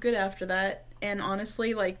not as good after that. And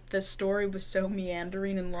honestly, like, the story was so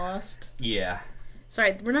meandering and lost. Yeah.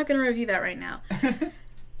 Sorry, we're not going to review that right now.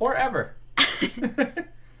 Or ever.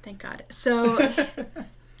 Thank God. So,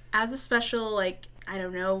 as a special, like, I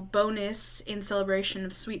don't know, bonus in celebration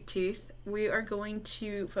of Sweet Tooth, we are going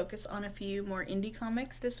to focus on a few more indie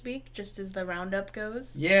comics this week, just as the roundup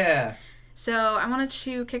goes. Yeah. So, I wanted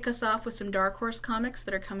to kick us off with some Dark Horse comics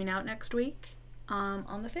that are coming out next week,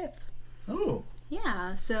 on the 5th. Ooh.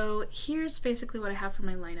 Yeah, so here's basically what I have for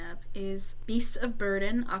my lineup is Beasts of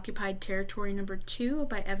Burden, Occupied Territory number 2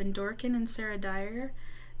 by Evan Dorkin and Sarah Dyer.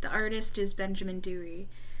 The artist is Benjamin Dewey.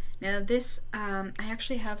 Now this, I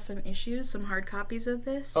actually have some issues, some hard copies of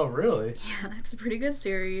this. Oh, really? Yeah, it's a pretty good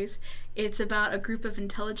series. It's about a group of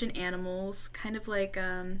intelligent animals, kind of like,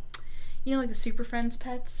 you know, like the Super Friends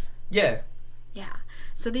pets? Yeah. Yeah.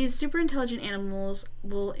 So these super intelligent animals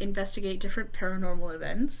will investigate different paranormal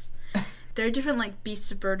events. There are different, like, Beasts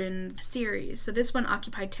of Burden series. So this one,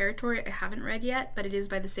 Occupied Territory, I haven't read yet, but it is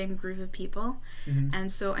by the same group of people. Mm-hmm. And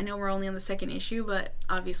so I know we're only on the second issue, but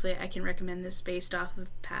obviously I can recommend this based off of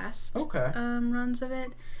past runs of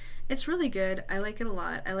it. It's really good. I like it a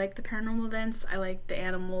lot. I like the paranormal events. I like the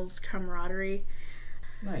animals' camaraderie.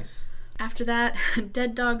 Nice. After that,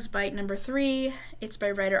 Dead Dog's Bite number 3. It's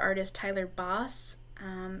by writer-artist Tyler Boss.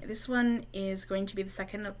 This one is going to be the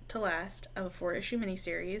second to last of a 4-issue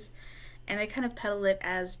miniseries. And they kind of peddle it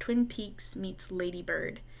as Twin Peaks meets Lady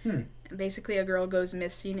Bird. And basically, a girl goes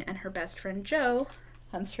missing, and her best friend Joe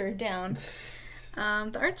hunts her down.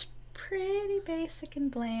 The art's pretty basic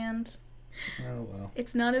and bland. Oh, well.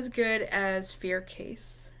 It's not as good as Fear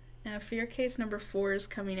Case. Now, Fear Case number 4 is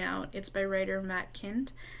coming out. It's by writer Matt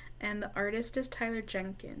Kindt, and the artist is Tyler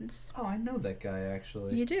Jenkins. Oh, I know that guy,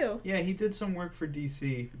 actually. You do? Yeah, he did some work for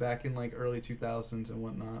DC back in, like, early 2000s and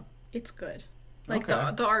whatnot. It's good. Like,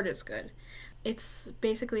 the art is good. It's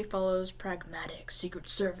basically follows pragmatic Secret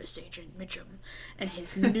Service agent Mitchum and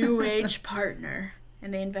his new age partner.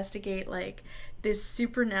 And they investigate, like, this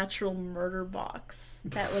supernatural murder box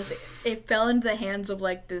that was... It fell into the hands of,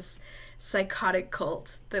 like, this psychotic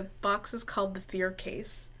cult. The box is called the Fear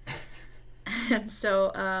Case. And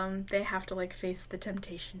so they have to, like, face the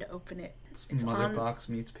temptation to open it. It's Mother Box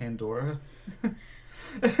meets Pandora.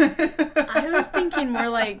 I was thinking more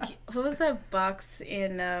like, what was that box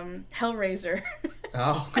in Hellraiser?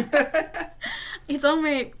 Oh. It's on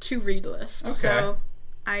my to-read list. Okay. So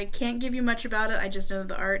I can't give you much about it. I just know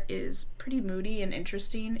the art is pretty moody and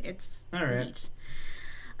interesting. It's neat.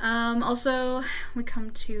 Also, we come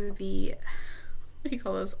to the... What do you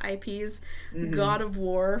call those IPs? Mm-hmm. God of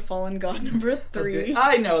War, Fallen God number 3.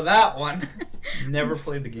 I know that one. Never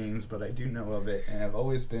played the games, but I do know of it, and I've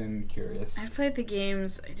always been curious. I played the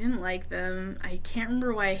games. I didn't like them. I can't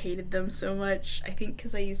remember why I hated them so much. I think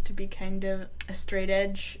because I used to be kind of a straight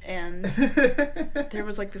edge, and there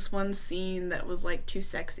was like this one scene that was like too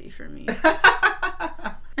sexy for me.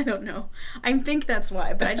 I don't know. I think that's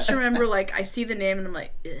why, but I just remember like I see the name and I'm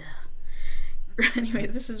like, ugh.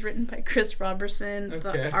 Anyways, this is written by Chris Robertson. Okay.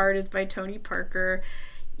 The art is by Tony Parker.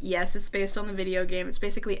 Yes, it's based on the video game. It's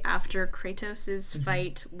basically after Kratos'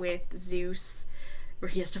 fight with Zeus, where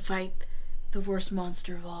he has to fight the worst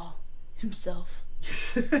monster of all, himself.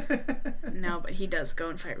 No, but he does go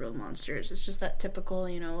and fight real monsters. It's just that typical,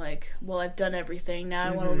 you know, like, well, I've done everything. Now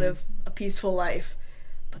I want to live a peaceful life.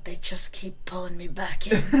 But they just keep pulling me back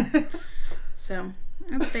in. So...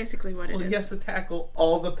 That's basically what it is. Well, he has to tackle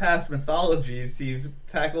all the past mythologies. He's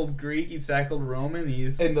tackled Greek, he's tackled Roman,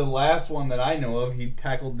 in the last one that I know of, he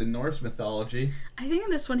tackled the Norse mythology. I think in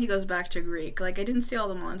this one he goes back to Greek. Like, I didn't see all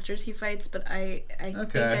the monsters he fights, but I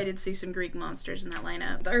think I did see some Greek monsters in that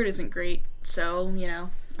lineup. The art isn't great, so, you know,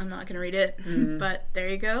 I'm not going to read it. But there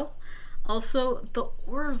you go. Also, The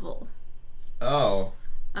Orville. Oh.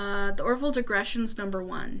 The Orville Digressions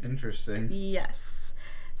 #1. Interesting. Yes.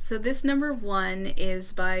 So this #1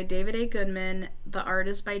 is by David A. Goodman. The art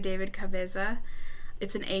is by David Cabeza.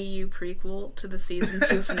 It's an AU prequel to the season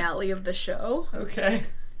 2 finale of the show. Okay.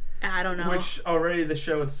 I don't know. Which already the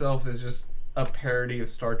show itself is just a parody of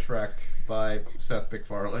Star Trek by Seth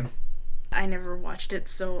MacFarlane. I never watched it,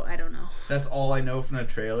 so I don't know. That's all I know from the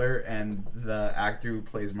trailer, and the actor who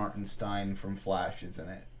plays Martin Stein from Flash is in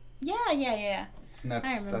it. Yeah. And I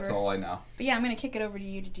remember. that's all I know. But yeah, I'm going to kick it over to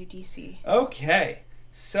you to do DC. Okay.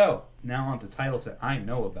 So, now on to titles that I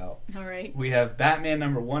know about. All right. We have Batman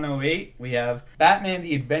 #108. We have Batman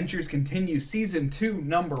The Adventures Continue Season 2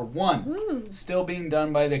 #1. Woo. Still being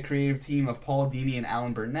done by the creative team of Paul Dini and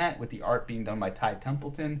Alan Burnett, with the art being done by Ty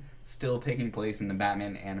Templeton. Still taking place in the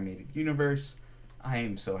Batman animated universe. I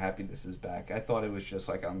am so happy this is back. I thought it was just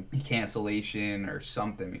like a cancellation or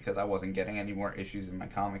something because I wasn't getting any more issues in my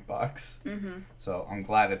comic box. Mm-hmm. So I'm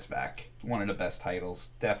glad it's back. One of the best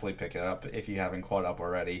titles. Definitely pick it up if you haven't caught up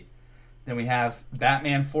already. Then we have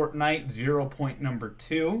Batman Fortnite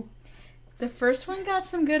 0.2. The first one got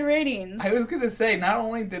some good ratings. I was going to say, not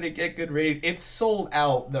only did it get good ratings, it sold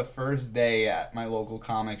out the first day at my local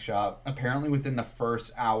comic shop. Apparently within the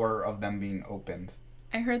first hour of them being opened.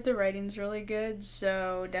 I heard the writing's really good,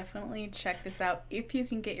 so definitely check this out if you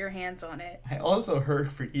can get your hands on it. I also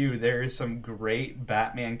heard for you there is some great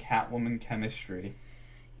Batman Catwoman chemistry.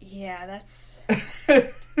 Yeah, that's...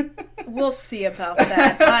 We'll see about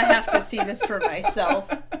that. I have to see this for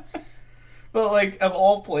myself. But, like, of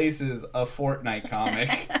all places, a Fortnite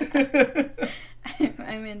comic.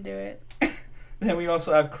 I'm into it. Then we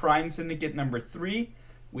also have Crime Syndicate #3.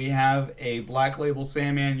 We have a Black Label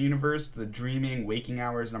Sandman universe, The Dreaming Waking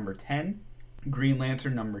Hours #10. Green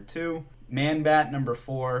Lantern #2. Man-Bat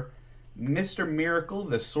 #4. Mr. Miracle,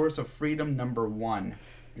 The Source of Freedom #1.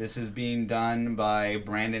 This is being done by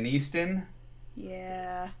Brandon Easton.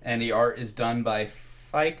 Yeah. And the art is done by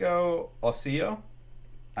Fico Ossio.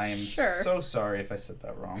 I am so sorry if I said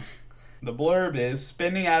that wrong. The blurb is,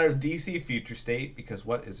 spinning out of DC Future State, because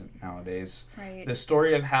what isn't nowadays? Right. The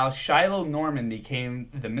story of how Shiloh Norman became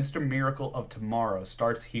the Mr. Miracle of tomorrow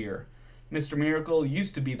starts here. Mr. Miracle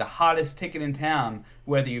used to be the hottest ticket in town,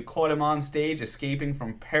 whether you caught him on stage escaping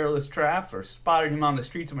from perilous traps or spotted him on the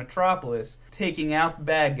streets of Metropolis taking out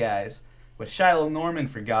bad guys. What Shiloh Norman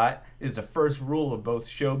forgot is the first rule of both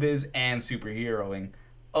showbiz and superheroing.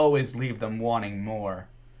 Always leave them wanting more.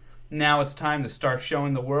 Now it's time to start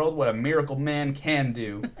showing the world what a miracle man can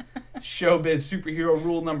do. Showbiz superhero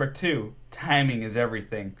rule #2. Timing is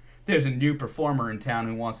everything. There's a new performer in town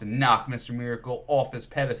who wants to knock Mr. Miracle off his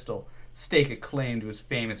pedestal, stake a claim to his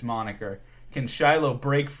famous moniker. Can Shiloh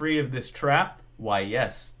break free of this trap? Why,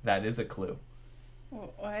 yes, that is a clue.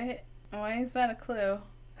 What? Why is that a clue?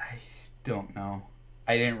 I don't know.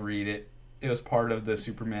 I didn't read it. It was part of the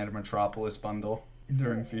Superman Metropolis bundle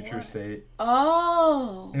during Future State.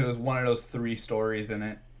 Oh! It was one of those 3 stories in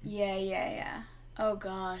it. Yeah. Oh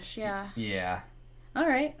gosh, yeah. Yeah.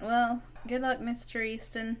 Alright, well, good luck, Mr.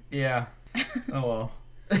 Easton. Yeah. Oh well.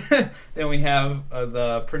 Then we have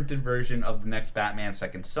the printed version of The Next Batman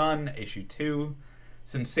Second Son, issue 2.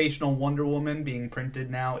 Sensational Wonder Woman being printed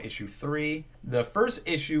now, issue 3. The first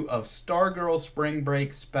issue of Stargirl Spring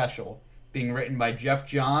Break Special, being written by Jeff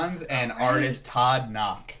Johns and artist Todd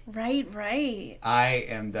Knock. Right. I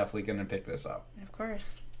am definitely going to pick this up. Of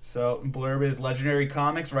course. So, blurb is, Legendary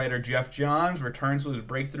Comics writer Jeff Johns returns with his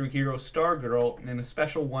breakthrough hero Stargirl in a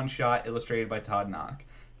special one-shot illustrated by Todd Knock.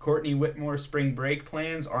 Courtney Whitmore's spring break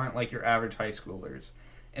plans aren't like your average high schoolers.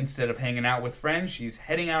 Instead of hanging out with friends, she's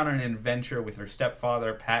heading out on an adventure with her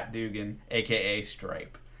stepfather, Pat Dugan, a.k.a.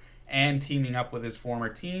 Stripe, and teaming up with his former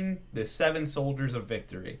team, the 7 Soldiers of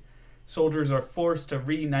Victory. Soldiers are forced to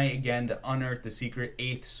reunite again to unearth the secret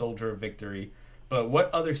 8th Soldier of Victory. But what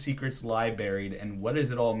other secrets lie buried, and what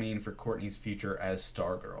does it all mean for Courtney's future as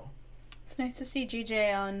Stargirl? It's nice to see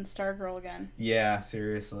GJ on Stargirl again. Yeah,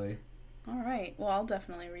 seriously. Alright, well, I'll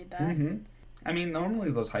definitely read that. Mm-hmm. I mean,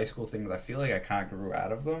 normally those high school things, I feel like I kind of grew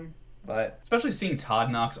out of them. But especially seeing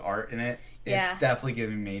Todd Knock's art in it, it's definitely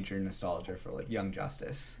giving me major nostalgia for, like, Young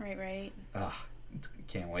Justice. Right. Ugh,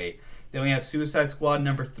 can't wait. Then we have Suicide Squad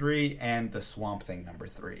 #3 and The Swamp Thing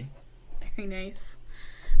 #3. Very nice.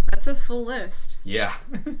 That's a full list. Yeah.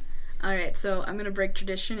 Alright, so I'm going to break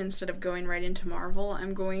tradition. Instead of going right into Marvel,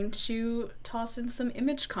 I'm going to toss in some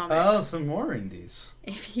Image comics. Oh, some more indies.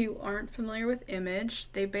 If you aren't familiar with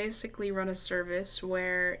Image, they basically run a service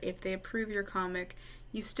where if they approve your comic,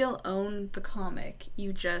 you still own the comic.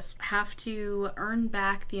 You just have to earn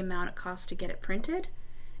back the amount it costs to get it printed,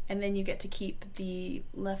 and then you get to keep the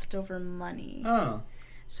leftover money. Oh.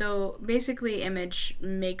 So basically, Image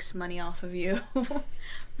makes money off of you,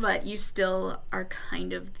 but you still are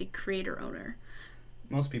kind of the creator owner.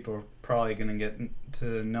 Most people are probably going to get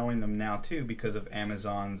to knowing them now, too, because of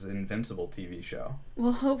Amazon's Invincible TV show.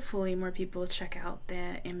 Well, hopefully more people check out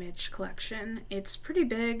the Image collection. It's pretty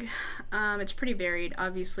big. It's pretty varied.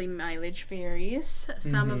 Obviously, mileage varies.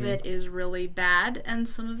 Some of it is really bad, and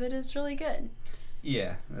some of it is really good.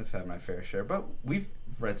 Yeah, I've had my fair share, but we've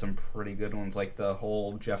read some pretty good ones, like the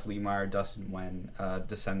whole Jeff Lemire, Dustin Nguyen,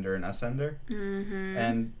 Descender and Ascender. Mm-hmm.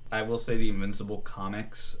 And I will say the Invincible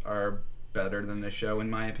comics are better than the show,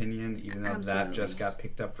 in my opinion, even though that just got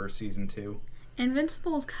picked up for season 2.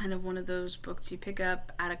 Invincible is kind of one of those books you pick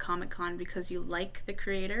up at a Comic-Con because you like the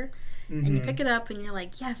creator, and you pick it up and you're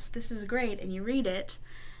like, yes, this is great, and you read it.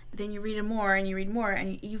 Then you read it more, and you read more,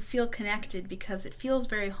 and you feel connected because it feels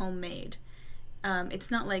very homemade. It's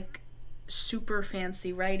not like super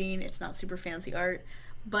fancy writing, it's not super fancy art,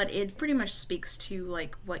 but it pretty much speaks to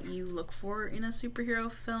like what you look for in a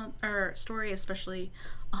superhero film or story, especially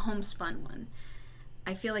a homespun one.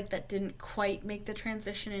 I feel like that didn't quite make the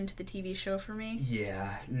transition into the TV show for me.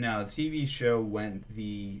 Yeah, no, the TV show went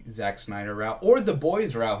the Zack Snyder route, or the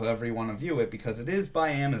Boys route, however you want to view it, because it is by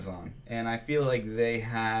Amazon, and I feel like they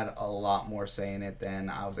had a lot more say in it than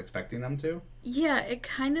I was expecting them to. Yeah, it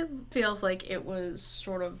kind of feels like it was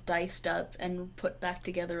sort of diced up and put back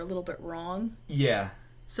together a little bit wrong. Yeah.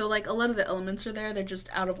 So, like, a lot of the elements are there, they're just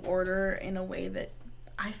out of order in a way that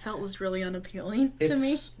I felt was really unappealing to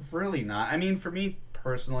me. It's really not. I mean, for me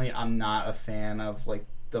personally, I'm not a fan of, like,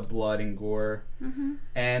 the blood and gore. Mm-hmm.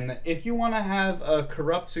 And if you want to have a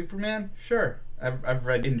corrupt Superman, sure. I've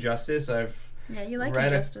read Injustice. Yeah, you like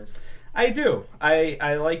Injustice. I do.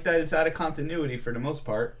 I like that it's out of continuity for the most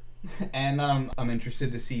part. And I'm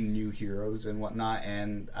interested to see new heroes and whatnot,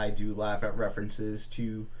 and I do laugh at references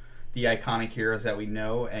to the iconic heroes that we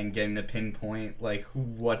know and getting to pinpoint like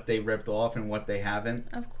what they ripped off and what they haven't.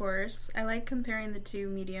 Of course. I like comparing the two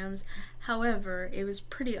mediums. However, it was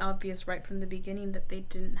pretty obvious right from the beginning that they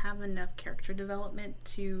didn't have enough character development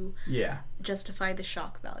to justify the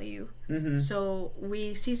shock value. Mm-hmm. So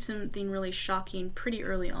we see something really shocking pretty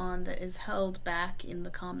early on that is held back in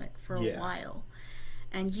the comic for a while.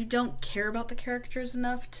 And you don't care about the characters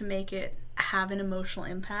enough to make it have an emotional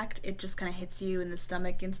impact. It just kind of hits you in the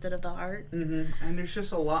stomach instead of the heart. Mm-hmm. And there's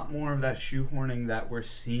just a lot more of that shoehorning that we're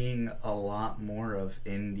seeing a lot more of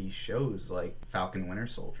in these shows, like Falcon Winter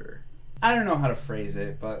Soldier. I don't know how to phrase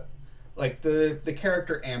it, but like the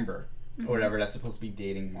character Amber, or whatever, that's supposed to be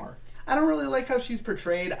dating Mark. I don't really like how she's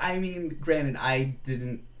portrayed. I mean, granted, I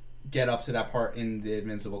didn't get up to that part in the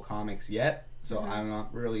Invincible comics yet, so I'm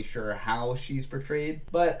not really sure how she's portrayed.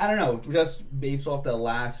 But I don't know, just based off the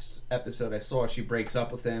last episode I saw, she breaks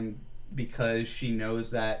up with him because she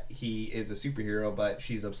knows that he is a superhero, but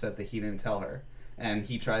she's upset that he didn't tell her. And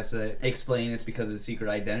he tries to explain it's because of the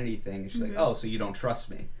secret identity thing. And she's like, oh, so you don't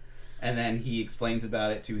trust me. And then he explains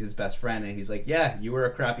about it to his best friend, and he's like, yeah, you were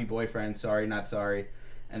a crappy boyfriend, sorry, not sorry.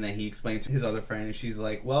 And then he explains to his other friend, and she's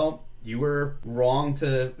like, well, you were wrong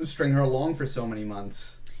to string her along for so many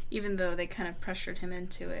months. Even though they kind of pressured him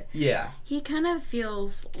into it. Yeah. He kind of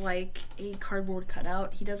feels like a cardboard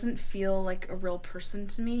cutout. He doesn't feel like a real person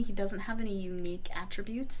to me. He doesn't have any unique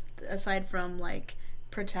attributes aside from, like,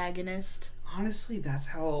 protagonist. Honestly, that's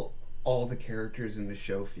how all the characters in the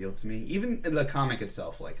show feel to me. Even in the comic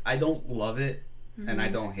itself. Like, I don't love it, and I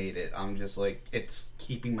don't hate it. I'm just, like, it's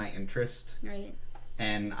keeping my interest. Right.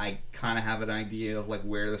 And I kind of have an idea of, like,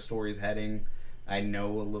 where the story's heading. I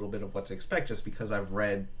know a little bit of what to expect just because I've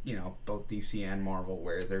read, you know, both DC and Marvel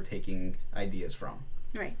where they're taking ideas from.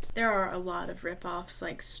 Right. There are a lot of rip-offs,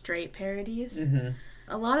 like straight parodies. Mm-hmm.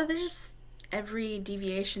 A lot of just every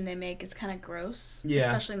deviation they make is kind of gross. Yeah.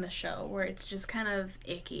 Especially in the show, where it's just kind of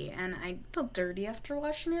icky. And I feel dirty after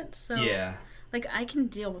watching it, so... Yeah. Like, I can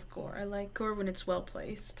deal with gore. I like gore when it's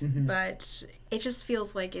well-placed. Mm-hmm. But it just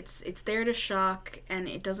feels like it's there to shock, and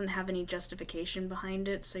it doesn't have any justification behind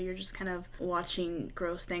it, so you're just kind of watching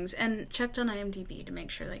gross things. And checked on IMDb to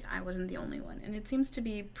make sure, like, I wasn't the only one. And it seems to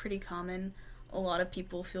be pretty common. A lot of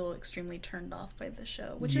people feel extremely turned off by the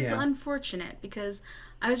show, which is unfortunate, because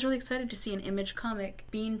I was really excited to see an Image comic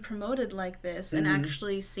being promoted like this and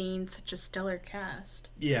actually seeing such a stellar cast.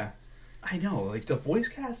 Yeah. I know, like, the voice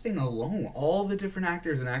casting alone, all the different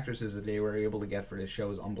actors and actresses that they were able to get for this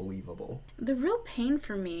show is unbelievable. The real pain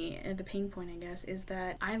for me, the pain point, I guess, is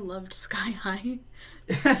that I loved Sky High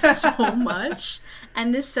so much,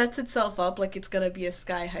 and this sets itself up like it's gonna be a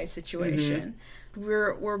Sky High situation. Mm-hmm.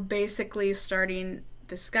 We're basically starting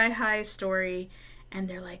the Sky High story, and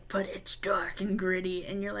they're like, but it's dark and gritty,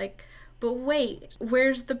 and you're like, But wait,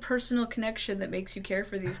 where's the personal connection that makes you care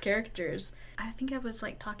for these characters? I think I was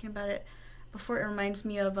like talking about it before. It reminds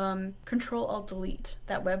me of Control-Alt-Delete,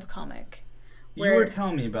 that webcomic. You were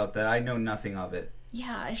telling me about that. I know nothing of it.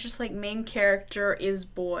 Yeah, it's just like main character is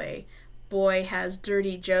boy. Boy has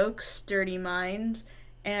dirty jokes, dirty mind,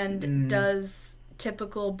 and does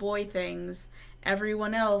typical boy things.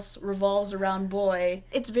 Everyone else revolves around boy.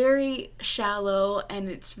 It's very shallow and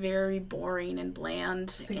it's very boring and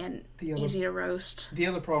bland and easy to roast. The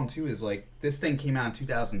other problem too is like this thing came out in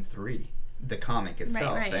 2003, the comic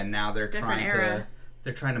itself, right. And now they're Different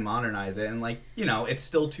trying to modernize it, and like, you know, it's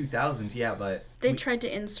still 2000s, yeah, but they tried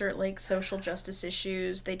to insert like social justice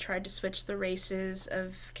issues. They tried to switch the races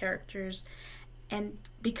of characters, and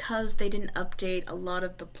because they didn't update a lot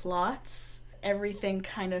of the plots, everything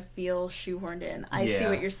kind of feels shoehorned in. I see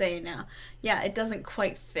what you're saying now. Yeah, it doesn't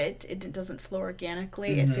quite fit. It doesn't flow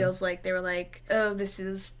organically. It feels like they were like, oh, this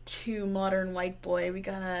is too modern white boy. We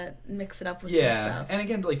gotta mix it up with some stuff. Yeah, and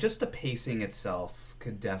again, like, just the pacing itself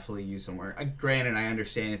could definitely use some work. Granted, I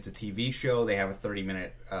understand it's a TV show. They have a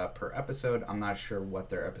 30-minute per episode. I'm not sure what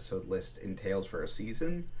their episode list entails for a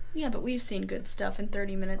season. Yeah, but we've seen good stuff in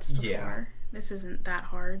 30 minutes before. Yeah. This isn't that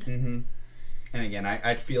hard. Mm-hmm. And again,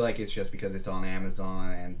 I feel like it's just because it's on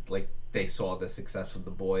Amazon and like they saw the success of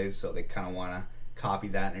The Boys, so they kind of want to copy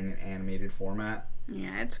that in an animated format.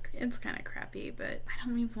 Yeah, it's kind of crappy, but I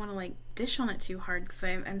don't even want to like dish on it too hard because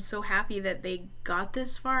I'm so happy that they got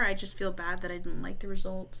this far. I just feel bad that I didn't like the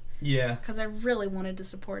results. Yeah. Because I really wanted to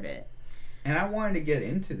support it. And I wanted to get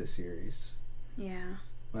into the series. Yeah.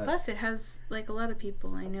 But plus, it has like a lot of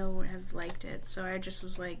people I know have liked it, so I just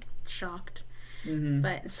was like shocked. Mm-hmm.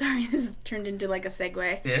 But sorry, this turned into like a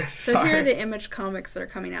segue. Yeah, so here are the Image comics that are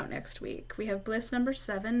coming out next week. We have Bliss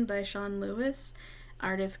 #7 by Sean Lewis,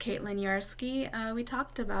 artist Caitlin Yarsky. We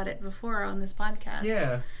talked about it before on this podcast.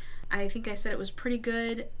 Yeah. I think I said it was pretty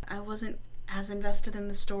good. I wasn't as invested in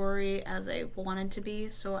the story as I wanted to be,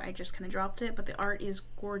 so I just kind of dropped it. But the art is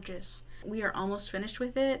gorgeous. We are almost finished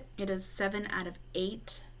with it. It is 7 out of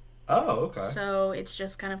 8. Oh, okay. So it's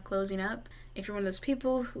just kind of closing up. If you're one of those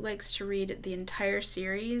people who likes to read the entire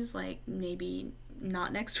series, like maybe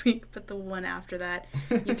not next week, but the one after that,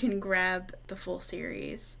 you can grab the full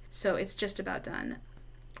series. So it's just about done.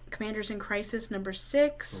 Commanders in Crisis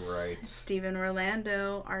 #6. Right. Steven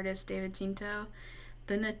Orlando, artist David Tinto.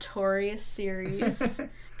 The Notorious series.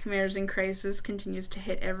 Commanders in Crisis continues to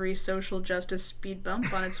hit every social justice speed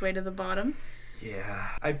bump on its way to the bottom. Yeah,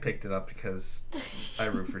 I picked it up because I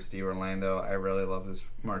root for Steve Orlando. I really love this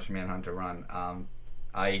Martian Manhunter run.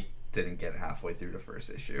 I didn't get halfway through the first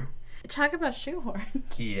issue. Talk about shoehorn.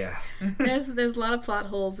 Yeah. There's a lot of plot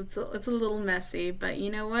holes. It's a little messy, but you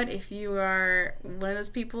know what? If you are one of those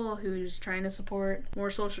people who's trying to support more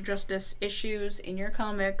social justice issues in your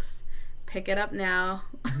comics, pick it up now.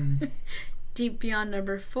 Deep Beyond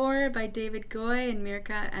 #4 by David Goy and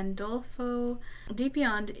Mirka Andolfo. Deep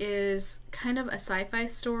Beyond is kind of a sci-fi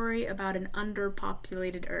story about an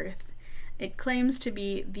underpopulated Earth. It claims to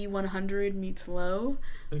be the 100 meets low.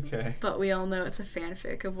 Okay. But we all know it's a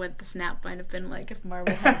fanfic of what the snap might have been like if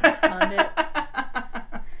Marvel had found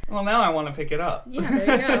it. Well, now I want to pick it up. Yeah,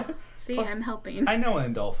 there you go. See, plus, I'm helping. I know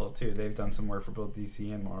Andolfo, too. They've done some work for both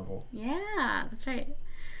DC and Marvel. Yeah, that's right.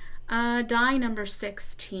 Die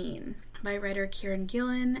 #16 by writer Kieran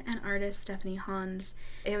Gillen and artist Stephanie Hans.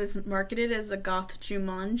 It was marketed as a goth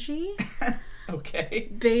Jumanji.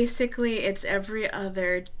 Okay. Basically, it's every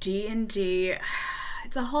other D&D.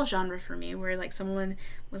 It's a whole genre for me where like someone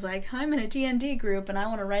was like, I'm in a D&D group and I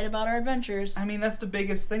want to write about our adventures. I mean, that's the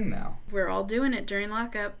biggest thing now. We're all doing it during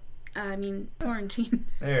lockup. Quarantine.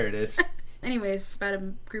 There it is. Anyways, it's about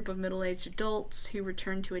a group of middle-aged adults who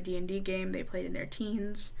return to a D&D game they played in their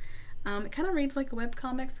teens. It kind of reads like a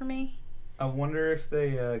webcomic for me. I wonder if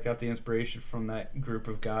they got the inspiration from that group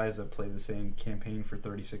of guys that played the same campaign for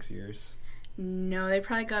 36 years. No, they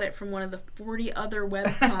probably got it from one of the 40 other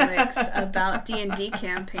webcomics about D&D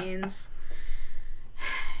campaigns.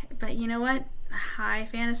 But you know what? High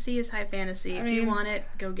fantasy is high fantasy. If you want it,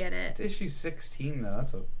 go get it. It's issue 16,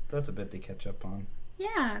 though. That's a bit to catch up on.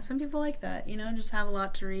 Yeah, some people like that. You know, just have a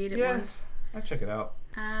lot to read at once. I'll check it out.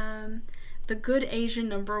 The Good Asian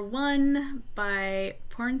 #1 by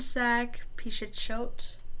Pornsak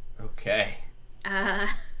Pichetshote. Okay.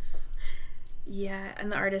 Yeah,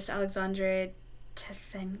 and the artist Alexandre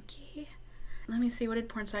Tefenki. Let me see, what did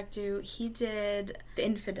Pornsak do? He did The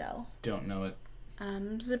Infidel. Don't know it.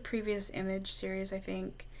 It was a previous Image series, I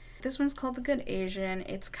think. This one's called The Good Asian.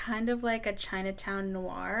 It's kind of like a Chinatown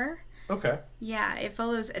noir. Okay. Yeah, it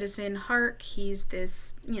follows Edison Hark. He's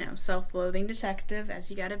this, self-loathing detective,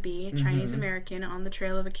 as you gotta be, Chinese American, on the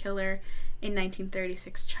trail of a killer in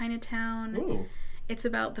 1936 Chinatown. Ooh. It's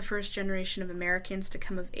about the first generation of Americans to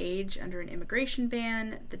come of age under an immigration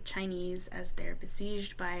ban, the Chinese as they're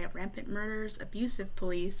besieged by rampant murders, abusive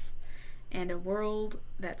police, and a world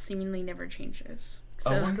that seemingly never changes.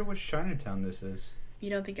 So, I wonder which Chinatown this is. You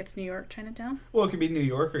don't think it's New York Chinatown? Well, it could be New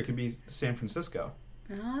York or it could be San Francisco.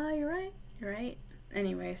 Ah, you're right. You're right.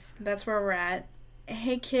 Anyways, that's where we're at.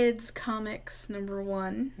 Hey Kids Comics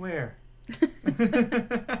 #1. Where?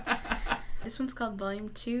 This one's called Volume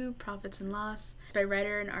 2, Profits and Loss, by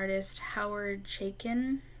writer and artist Howard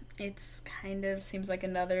Chaykin. It's kind of seems like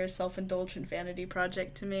another self-indulgent vanity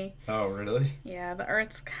project to me. Oh, really? Yeah, the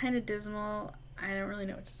art's kind of dismal. I don't really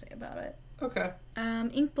know what to say about it. Okay.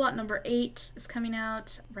 Inkblot #8 is coming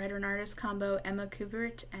out. Writer and artist combo Emma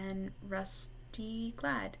Kubert and Rusty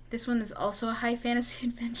Glad. This one is also a high fantasy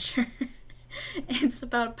adventure. It's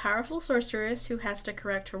about a powerful sorceress who has to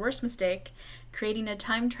correct her worst mistake, creating a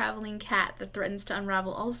time-traveling cat that threatens to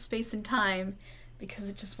unravel all of space and time because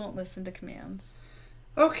it just won't listen to commands.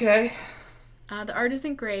 Okay. The art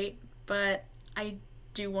isn't great, but I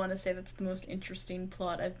do want to say that's the most interesting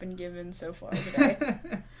plot I've been given so far today.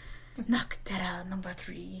 Noctera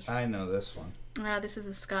 #3. I know this one. This is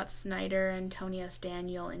the Scott Snyder and Tony S.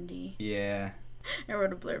 Daniel indie. Yeah. I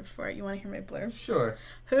wrote a blurb for it. You want to hear my blurb? Sure.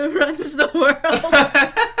 Who runs the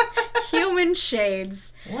world? Human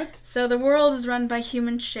shades. What? So the world is run by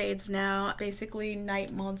human shades now. Basically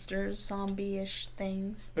night monsters, zombie-ish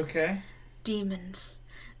things. Okay. Demons.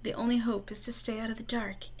 The only hope is to stay out of the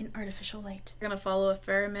dark in artificial light. We're going to follow a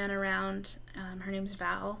ferryman around. Her name's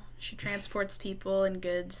Val. She transports people and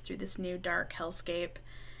goods through this new dark hellscape.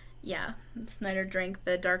 Yeah, Snyder drank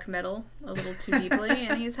the dark metal a little too deeply,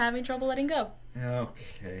 and he's having trouble letting go.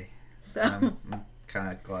 Okay. So, I'm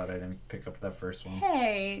kind of glad I didn't pick up that first one.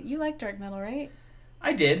 hey, you like dark metal, right?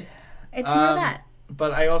 I did. It's more of that.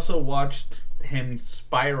 But I also watched him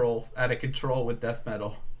spiral out of control with death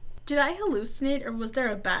metal. Did I hallucinate, or was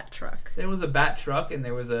there a bat truck? There was a bat truck and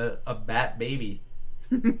there was a bat baby.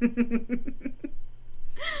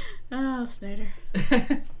 Oh, Snyder.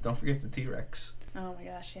 Don't forget the T-Rex. Oh my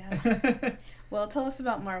gosh, yeah. Well, tell us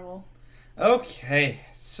about Marvel. Okay,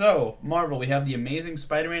 so Marvel, we have the Amazing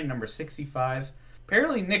Spider-Man #65.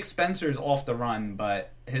 Apparently Nick Spencer's off the run,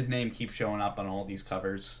 but his name keeps showing up on all these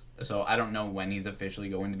covers. So I don't know when he's officially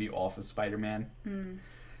going to be off of Spider-Man.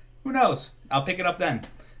 Who knows? I'll pick it up then.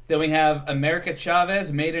 Then we have America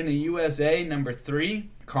Chavez, Made in the USA, #3.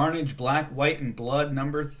 Carnage, Black, White, and Blood,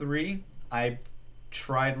 #3. I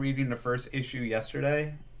tried reading the first issue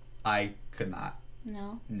yesterday. I could not.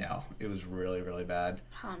 No? No, it was really, really bad.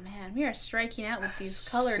 Oh man, we are striking out with these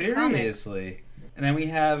colored Seriously. comics. And then we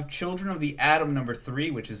have Children of the Atom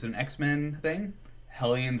 #3, which is an X-Men thing.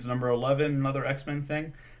 Hellions #11, another X-Men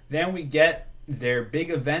thing. Then we get their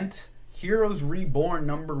big event, Heroes Reborn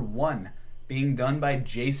 #1, being done by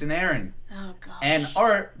Jason Aaron. Oh gosh. And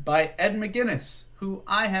art by Ed McGuinness, who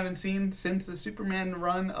I haven't seen since the Superman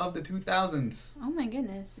run of the 2000s. Oh my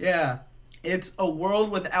goodness. Yeah. It's a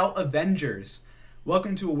world without Avengers.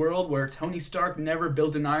 Welcome to a world where Tony Stark never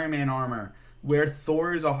built an Iron Man armor, where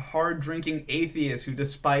Thor is a hard-drinking atheist who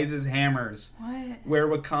despises hammers, What? where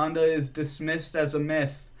Wakanda is dismissed as a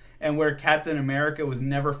myth, and where Captain America was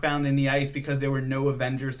never found in the ice because there were no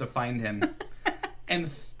Avengers to find him.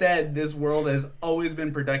 Instead, this world has always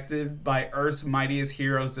been protected by Earth's mightiest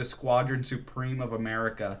heroes, the Squadron Supreme of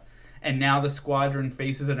America. And now the Squadron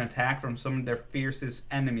faces an attack from some of their fiercest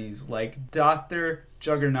enemies, like Dr.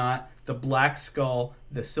 Juggernaut, the Black Skull,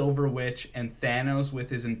 the Silver Witch, and Thanos with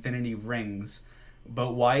his Infinity Rings.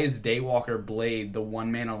 But why is Daywalker Blade the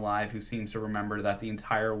one man alive who seems to remember that the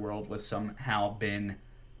entire world was somehow been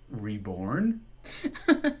reborn?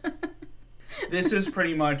 This is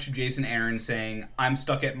pretty much Jason Aaron saying, I'm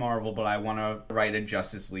stuck at Marvel, but I want to write a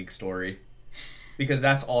Justice League story. Because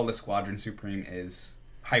that's all the Squadron Supreme is.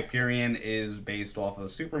 Hyperion is based off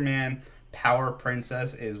of Superman. Power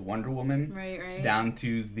Princess is Wonder Woman. Right. Down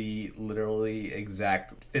to the literally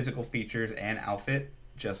exact physical features and outfit.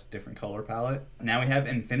 Just different color palette. Now we have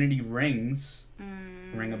Infinity Rings.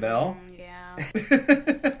 Ring a bell? Yeah.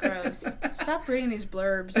 Gross. Stop reading these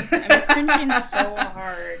blurbs. I'm cringing so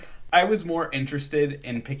hard. I was more interested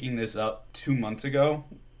in picking this up 2 months ago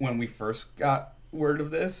when we first got word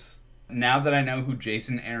of this. Now that I know who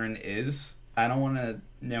Jason Aaron is, I don't want to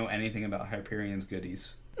know anything about Hyperion's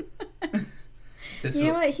goodies. You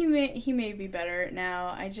know what? He may be better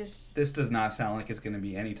now. This does not sound like it's going to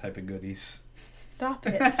be any type of goodies. Stop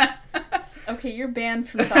it. Okay, Okay, you're banned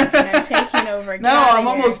from talking. I'm taking over. No, I'm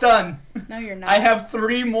almost done. No, you're not. I have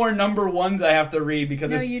 3 more number 1s I have to read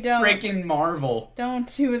because it's you don't. freaking Marvel. Don't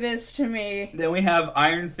do this to me. Then we have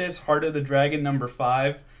Iron Fist, Heart of the Dragon, number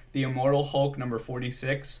 5. The Immortal Hulk, number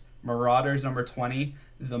 46. Marauders, number 20.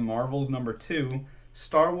 The Marvels, number 2.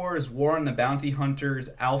 Star Wars War on the Bounty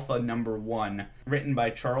Hunters, Alpha, number 1. Written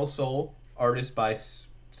by Charles Soule. Artist by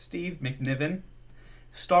Steve McNiven.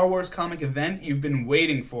 Star Wars comic event you've been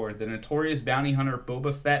waiting for. The notorious bounty hunter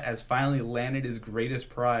Boba Fett has finally landed his greatest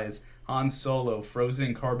prize, Han Solo, frozen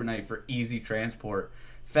in carbonite for easy transport.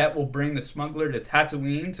 Fett will bring the smuggler to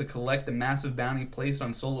Tatooine to collect the massive bounty placed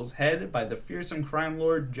on Solo's head by the fearsome crime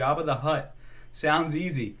lord Jabba the Hutt. Sounds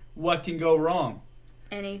easy. What can go wrong?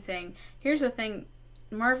 Anything. Here's the thing.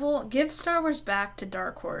 Marvel, give Star Wars back to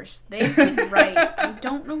Dark Horse. They've been right. I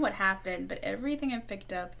don't know what happened, but everything I've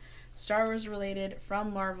picked up Star Wars related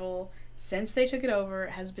from Marvel since they took it over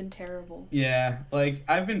has been terrible. Yeah, like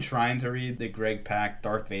I've been trying to read the Greg Pak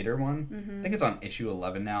Darth Vader one. Mm-hmm. I think it's on issue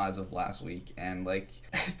 11 now as of last week, and like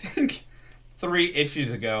I think 3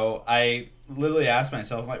 issues ago I literally asked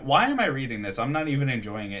myself like, why am I reading this? I'm not even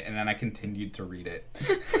enjoying it, and then I continued to read it.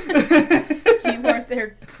 You weren't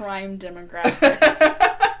their prime demographic.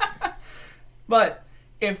 But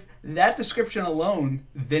if that description alone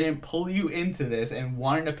didn't pull you into this and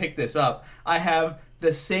wanted to pick this up, I have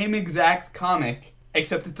the same exact comic,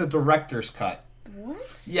 except it's a director's cut.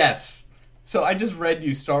 What? Yes. So I just read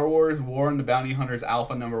you Star Wars War on the Bounty Hunters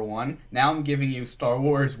Alpha number 1. Now I'm giving you Star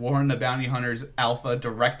Wars War on the Bounty Hunters Alpha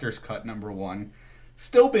director's cut number 1.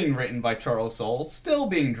 Still being written by Charles Soule. Still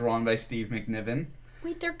being drawn by Steve McNiven.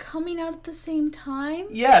 Wait, they're coming out at the same time?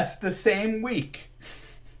 Yes, the same week.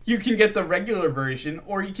 You can get the regular version,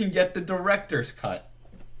 or you can get the director's cut.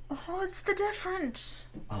 What's the difference?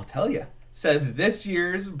 I'll tell you. Says this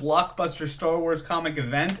year's blockbuster Star Wars comic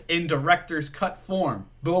event in director's cut form.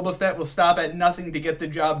 Boba Fett will stop at nothing to get the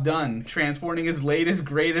job done. Transporting his latest,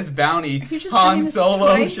 greatest bounty, Han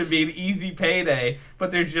Solo should be an easy payday. But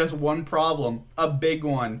there's just one problem, a big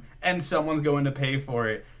one, and someone's going to pay for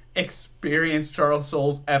it. Experience Charles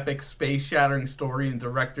Soule's epic, space-shattering story in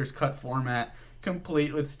director's cut format,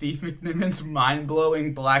 complete with Steve McNiven's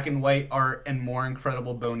mind-blowing black and white art and more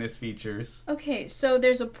incredible bonus features. Okay, so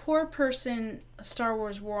there's a poor person Star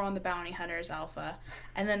Wars War on the Bounty Hunters Alpha,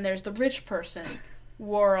 and then there's the rich person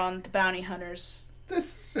War on the Bounty Hunters.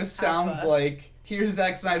 This just sounds like, here's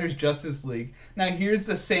Zack Snyder's Justice League. Now here's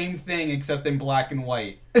the same thing except in black and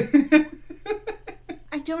white.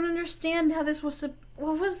 I don't understand how this was...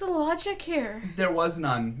 What was the logic here? There was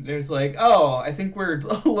none. There's like, oh, I think we're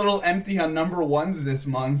a little empty on number 1s this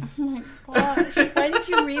month. Oh my gosh. Why did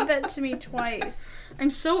you read that to me twice? I'm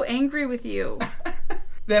so angry with you.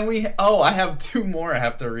 Then I have 2 more I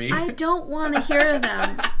have to read. I don't want to hear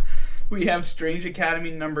them. We have Strange Academy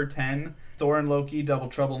number 10, Thor and Loki Double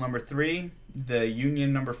Trouble number 3, The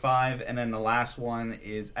Union number 5, and then the last one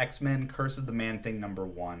is X-Men Curse of the Man-Thing number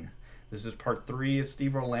 1. This is part 3 of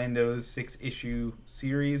Steve Orlando's 6-issue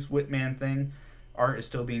series with Man-Thing. Art is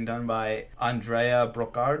still being done by Andrea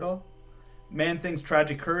Broccardo. Man-Thing's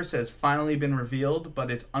tragic curse has finally been revealed,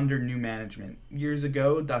 but it's under new management. Years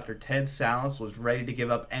ago, Dr. Ted Sallis was ready to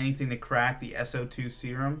give up anything to crack the SO2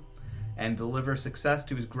 serum and deliver success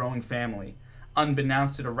to his growing family.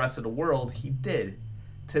 Unbeknownst to the rest of the world, he did.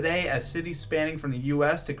 Today, as cities spanning from the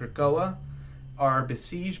U.S. to Krakoa are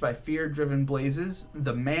besieged by fear-driven blazes,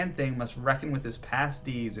 the Man-Thing must reckon with his past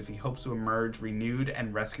deeds if he hopes to emerge renewed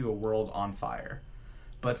and rescue a world on fire.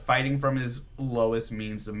 But fighting from his lowest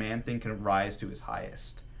means the Man-Thing can rise to his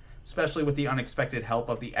highest, especially with the unexpected help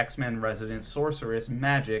of the X-Men resident sorceress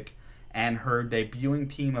Magik and her debuting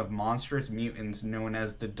team of monstrous mutants known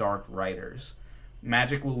as the Dark Riders.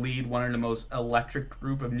 Magik will lead one of the most electric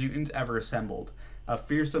group of mutants ever assembled, a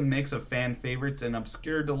fearsome mix of fan favorites and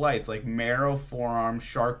obscure delights like Marrow, Forearm,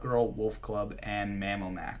 Shark Girl, Wolf Club, and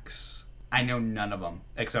Mammomax. I know none of them,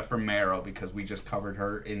 except for Marrow, because we just covered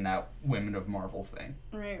her in that Women of Marvel thing.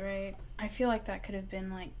 Right. I feel like that could have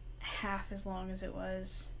been, like, half as long as it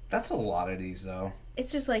was. That's a lot of these, though.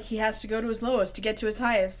 It's just like he has to go to his lowest to get to his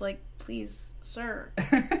highest. Like, please, sir.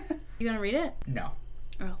 You gonna read it? No.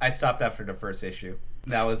 Oh. I stopped after the first issue.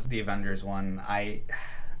 That was the Avengers one. I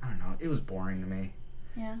don't know. It was boring to me.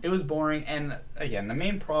 Yeah. It was boring, and again, the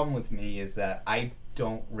main problem with me is that I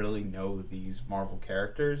don't really know these Marvel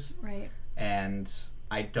characters. Right. And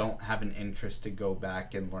I don't have an interest to go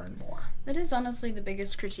back and learn more. That is honestly the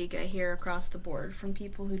biggest critique I hear across the board from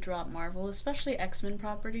people who drop Marvel, especially X-Men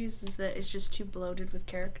properties, is that it's just too bloated with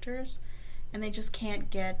characters, and they just can't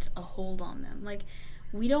get a hold on them. Like,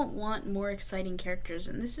 we don't want more exciting characters,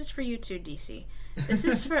 and this is for you too, DC. This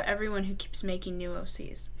is for everyone who keeps making new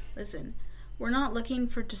OCs. Listen, we're not looking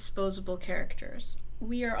for disposable characters.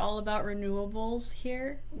 We are all about renewables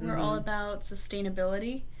here. We're all about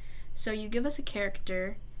sustainability. So you give us a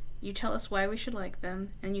character, you tell us why we should like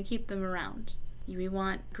them, and you keep them around. We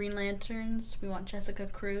want Green Lanterns, we want Jessica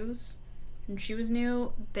Cruz. When she was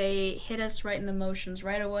new, they hit us right in the emotions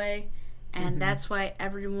right away, and that's why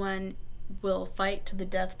everyone will fight to the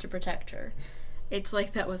death to protect her. It's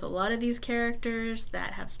like that with a lot of these characters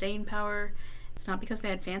that have staying power. It's not because they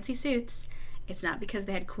had fancy suits. It's not because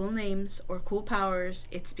they had cool names or cool powers.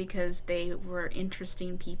 It's because they were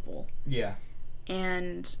interesting people. Yeah.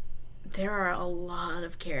 And there are a lot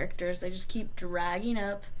of characters. They just keep dragging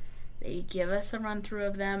up. They give us a run through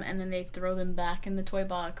of them, and then they throw them back in the toy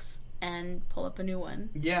box and pull up a new one.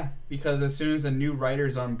 Yeah, because as soon as a new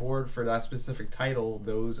writer's on board for that specific title,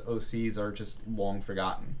 those OCs are just long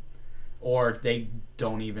forgotten. Or they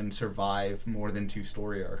don't even survive more than 2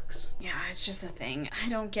 story arcs. Yeah, it's just a thing. I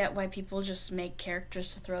don't get why people just make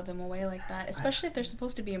characters to throw them away like that, especially if they're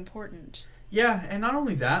supposed to be important. Yeah, and not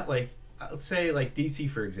only that, like, let's say, like, DC,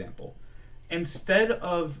 for example. Instead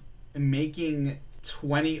of making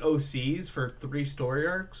 20 OCs for 3 story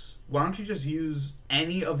arcs, why don't you just use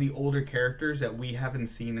any of the older characters that we haven't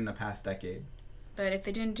seen in the past decade? But if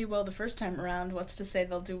they didn't do well the first time around, what's to say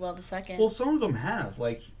they'll do well the second? Well, some of them have.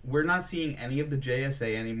 Like, we're not seeing any of the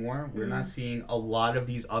JSA anymore. We're not seeing a lot of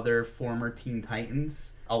these other former Teen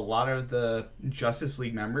Titans. A lot of the Justice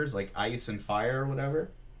League members, like Ice and Fire or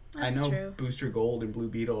whatever. That's I know true. Booster Gold and Blue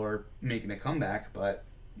Beetle are making a comeback, but,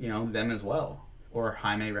 you know, them as well. Or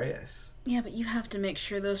Jaime Reyes. Yeah, but you have to make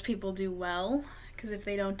sure those people do well, because if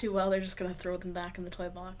they don't do well, they're just going to throw them back in the toy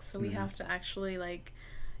box. So we have to actually, like,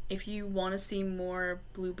 if you want to see more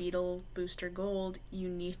Blue Beetle, Booster Gold, you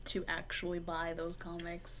need to actually buy those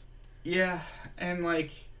comics. Yeah, and,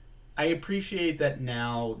 like, I appreciate that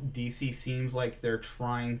now DC seems like they're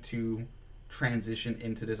trying to transition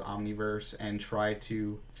into this omniverse and try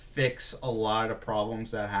to fix a lot of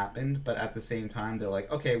problems that happened, but at the same time they're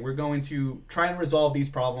like, okay, we're going to try and resolve these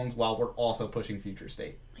problems while we're also pushing future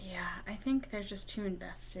state. Yeah, I think they're just too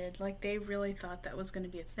invested. Like, they really thought that was going to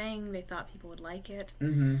be a thing. They thought people would like it.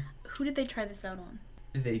 Who did they try this out on?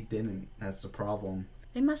 They didn't. That's the problem.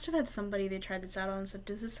 They must have had somebody they tried this out on and said,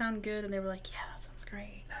 does this sound good? And they were like, yeah, that sounds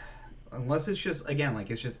great. Unless it's just, again,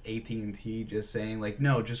 like, it's just AT&T just saying, like,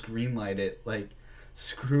 no, just greenlight it. Like,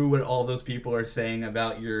 screw what all those people are saying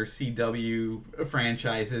about your CW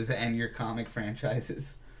franchises and your comic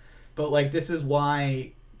franchises. But, like, this is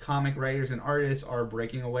why comic writers and artists are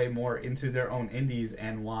breaking away more into their own indies,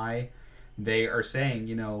 and why they are saying,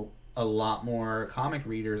 you know, a lot more comic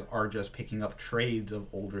readers are just picking up trades of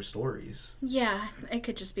older stories. Yeah, it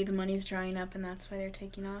could just be the money's drying up and that's why they're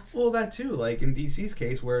taking off. Well, that too, like in DC's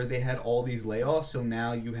case where they had all these layoffs, so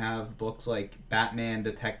now you have books like Batman,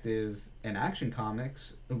 Detective, and Action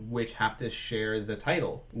Comics, which have to share the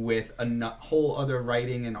title with a whole other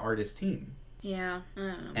writing and artist team. Yeah.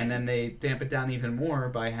 And then they damp it down even more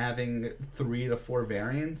by having 3 to 4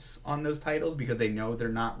 variants on those titles because they know they're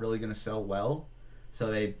not really going to sell well. So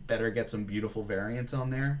they better get some beautiful variants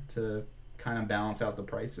on there to kind of balance out the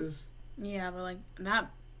prices. Yeah, but like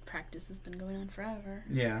that practice has been going on forever.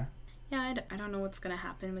 Yeah. Yeah, I don't know what's going to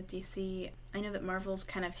happen with DC. I know that Marvel's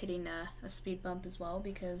kind of hitting a speed bump as well,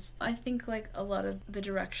 because I think like a lot of the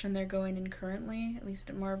direction they're going in currently, at least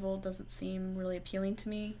at Marvel, doesn't seem really appealing to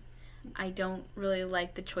me. I don't really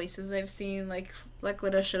like the choices I've seen. Like Black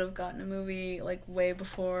Widow should have gotten a movie like way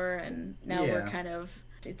before, and now we're kind of,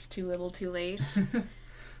 it's too little too late.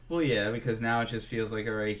 Well, yeah, because now it just feels like,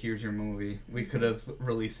 all right, here's your movie. We could have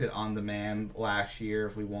released it on demand last year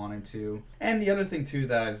if we wanted to. And the other thing, too,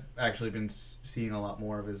 that I've actually been seeing a lot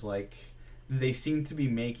more of is, like, they seem to be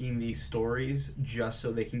making these stories just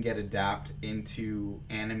so they can get adapted into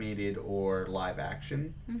animated or live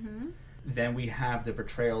action. Mm-hmm. Then we have the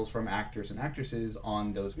portrayals from actors and actresses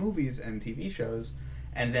on those movies and TV shows,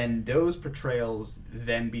 and then those portrayals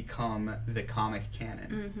then become the comic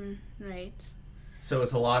canon. Mm-hmm. Right. So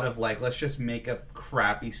it's a lot of, like, let's just make a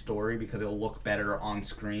crappy story because it'll look better on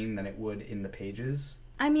screen than it would in the pages.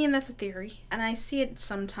 I mean, that's a theory. And I see it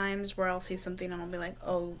sometimes where I'll see something and I'll be like,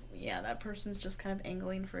 oh, yeah, that person's just kind of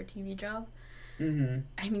angling for a TV job. Mm-hmm.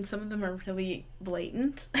 I mean, some of them are really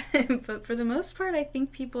blatant. But for the most part, I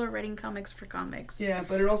think people are writing comics for comics. Yeah,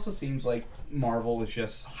 but it also seems like Marvel is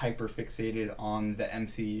just hyper-fixated on the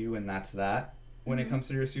MCU, and that's that when it comes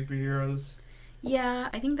to their superheroes. Yeah,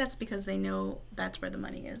 I think that's because they know that's where the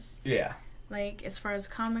money is. Yeah. Like, as far as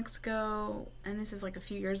comics go, and this is like a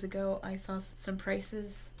few years ago, I saw some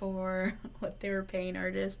prices for what they were paying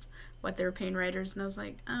artists, what they were paying writers, and I was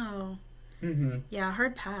like, oh, Mm-hmm. Yeah,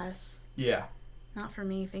 hard pass. Yeah. Not for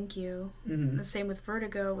me, thank you. Mm-hmm. The same with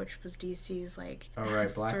Vertigo, which was DC's like All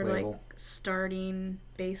right, Black sort of Label. like starting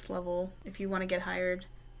base level. If you want to get hired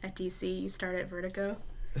at DC, you start at Vertigo.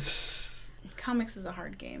 Comics is a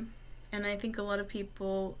hard game, and I think a lot of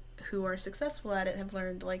people who are successful at it have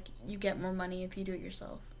learned like you get more money if you do it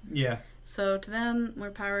yourself. Yeah. So to them,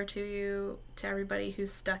 more power to you. To everybody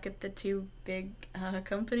who's stuck at the two big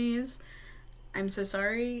companies, I'm so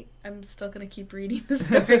sorry. I'm still going to keep reading the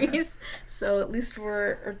stories. So at least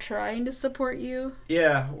we're trying to support you.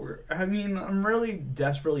 Yeah, I'm really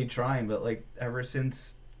desperately trying, but like ever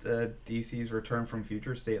since DC's return from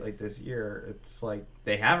Future State like this year, it's like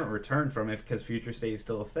they haven't returned from it because Future State is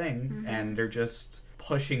still a thing, and they're just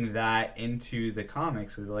pushing that into the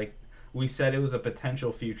comics. Like, we said it was a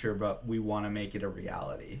potential future, but we want to make it a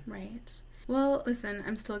reality. Right. Well, listen,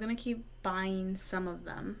 I'm still going to keep buying some of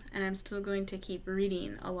them, and I'm still going to keep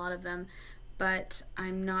reading a lot of them, but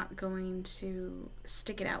I'm not going to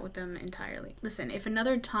stick it out with them entirely. Listen, if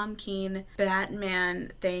another Tom King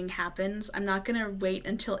Batman thing happens, I'm not going to wait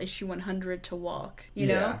until issue 100 to walk, you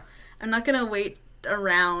know? I'm not going to wait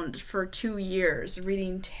around for 2 years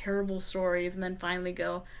reading terrible stories and then finally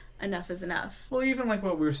go, enough is enough. Well, even like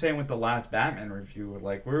what we were saying with the last Batman review,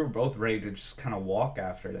 like we were both ready to just kind of walk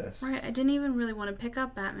after this. Right, I didn't even really want to pick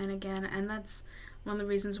up Batman again, and that's one of the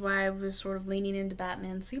reasons why I was sort of leaning into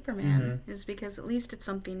Batman Superman, is because at least it's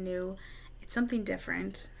something new, it's something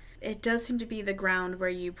different. It does seem to be the ground where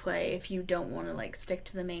you play if you don't want to like stick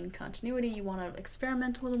to the main continuity, you want to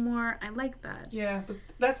experiment a little more. I like that. Yeah, but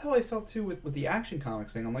that's how I felt too with the Action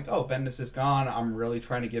Comics thing. I'm like, oh, Bendis is gone. I'm really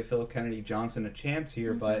trying to give Philip Kennedy Johnson a chance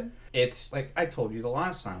here, but it's like I told you the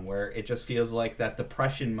last time, where it just feels like that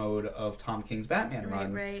depression mode of Tom King's Batman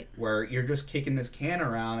run, right. where you're just kicking this can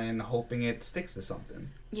around and hoping it sticks to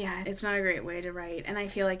something. Yeah, it's not a great way to write, and I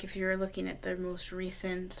feel like if you're looking at the most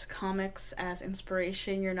recent comics as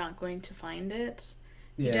inspiration, you're not going to find it.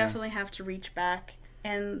 Yeah. You definitely have to reach back,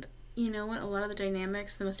 and you know what, a lot of the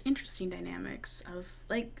dynamics, the most interesting dynamics of,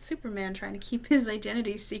 like, Superman trying to keep his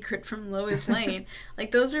identity secret from Lois Lane,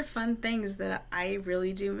 like, those are fun things that I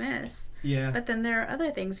really do miss. Yeah. But then there are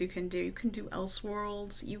other things you can do. You can do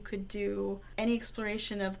Elseworlds, you could do any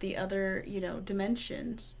exploration of the other, you know,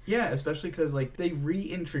 dimensions. Yeah, especially because, like, they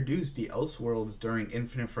reintroduced the Elseworlds during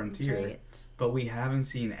Infinite Frontier. That's right. But we haven't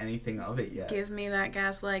seen anything of it yet. Give me that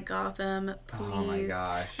Gaslight Gotham, please. Oh my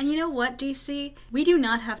gosh. And you know what, DC? We do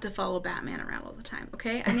not have to follow Batman around all the time,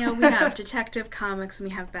 okay? I know we have Detective Comics and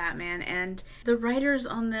we have Batman, and the writers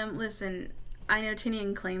on them, listen, I know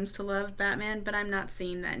Tinian claims to love Batman, but I'm not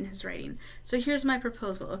seeing that in his writing. So here's my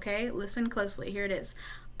proposal, okay? Listen closely. Here it is.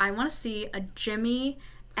 I want to see a Jimmy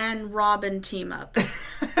and Robin team up.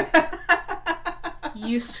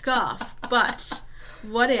 You scoff, but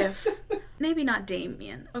what if, maybe not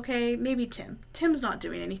Damian, okay? Maybe Tim. Tim's not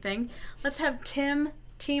doing anything. Let's have Tim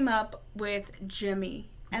team up with Jimmy,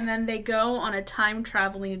 and then they go on a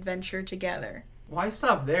time-traveling adventure together. Why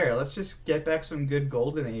stop there? Let's just get back some good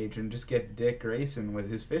Golden Age and just get Dick Grayson with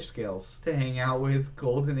his fish scales to hang out with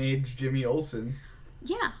Golden Age Jimmy Olsen.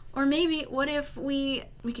 Yeah. Or maybe, what if we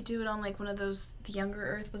could do it on, like, one of those, the younger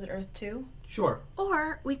Earth, was it Earth 2? Sure.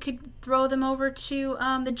 Or we could throw them over to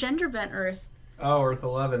the gender bent Earth. Oh, Earth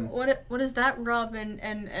 11. What does that Robin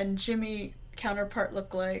and Jimmy counterpart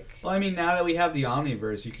look like? Well, I mean, now that we have the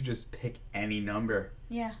Omniverse, you could just pick any number.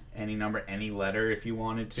 Yeah. Any number, any letter if you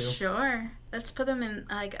wanted to. Sure. Let's put them in,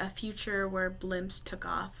 like, a future where blimps took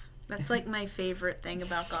off. That's, like, my favorite thing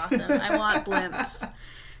about Gotham. I want blimps.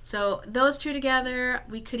 So, those two together,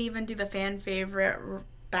 we could even do the fan favorite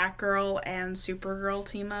Batgirl and Supergirl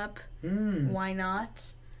team up. Why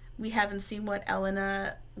not? We haven't seen what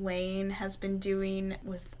Elena Wayne has been doing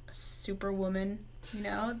with Superwoman. You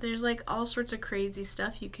know, there's like all sorts of crazy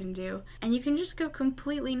stuff you can do. And you can just go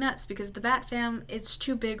completely nuts because the Bat Fam, it's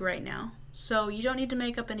too big right now. So you don't need to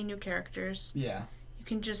make up any new characters. Yeah. You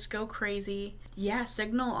can just go crazy. Yeah,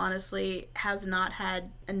 Signal honestly has not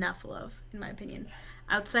had enough love, in my opinion.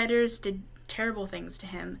 Outsiders did terrible things to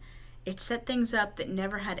him. It set things up that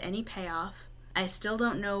never had any payoff. I still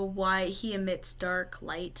don't know why he emits dark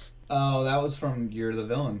light. Oh, that was from You're the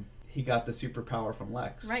Villain. He got the superpower from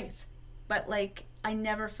Lex. Right. But, like, I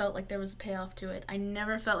never felt like there was a payoff to it. I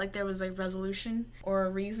never felt like there was a resolution or a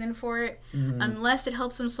reason for it. Unless it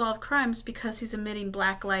helps him solve crimes because he's emitting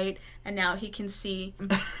black light and now he can see...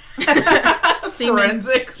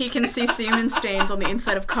 Forensics? He can see semen stains on the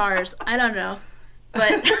inside of cars. I don't know.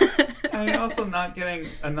 But... I'm also not getting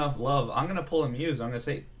enough love. I'm going to pull a muse. I'm going to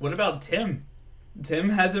say, what about Tim? Tim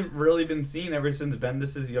hasn't really been seen ever since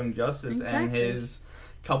Bendis' Young Justice and his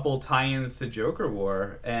couple tie-ins to Joker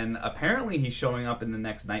War, and apparently he's showing up in the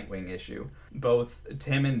next Nightwing issue. Both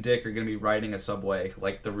Tim and Dick are going to be riding a subway,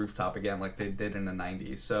 like the rooftop again, like they did in the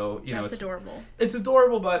 90s. So, you know, That's adorable. It's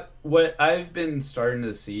adorable, but what I've been starting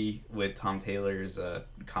to see with Tom Taylor's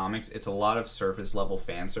comics, it's a lot of surface level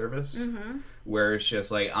fan service, where it's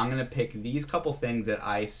just like, I'm going to pick these couple things that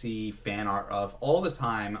I see fan art of all the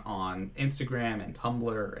time on Instagram and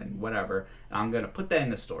Tumblr and whatever, and I'm going to put that in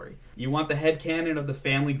the story. You want the headcanon of the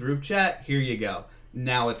family group chat? Here you go.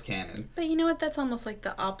 Now it's canon. But you know what? That's almost like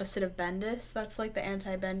the opposite of Bendis. That's like the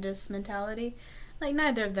anti-Bendis mentality. Like,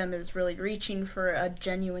 neither of them is really reaching for a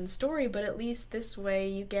genuine story, but at least this way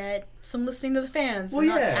you get some listening to the fans and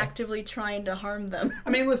not actively trying to harm them.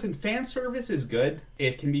 I mean, listen, fan service is good.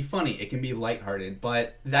 It can be funny. It can be lighthearted,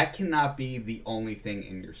 but that cannot be the only thing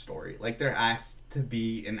in your story. Like, there has to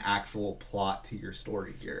be an actual plot to your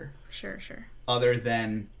story here. Sure. Other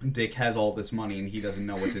than Dick has all this money and he doesn't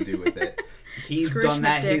know what to do with it. He's Scrooge done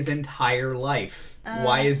that McDick. His entire life.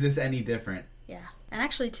 Why is this any different? Yeah. And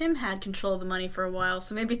actually, Tim had control of the money for a while,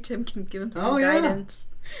 so maybe Tim can give him some guidance.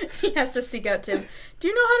 He has to seek out Tim. Do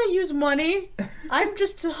you know how to use money? I'm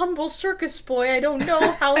just a humble circus boy. I don't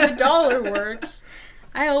know how the dollar works.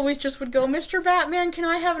 I always just would go, Mr. Batman, can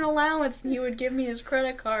I have an allowance? And he would give me his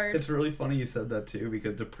credit card. It's really funny you said that, too,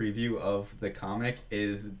 because the preview of the comic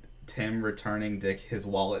is Tim returning Dick his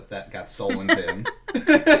wallet that got stolen to him.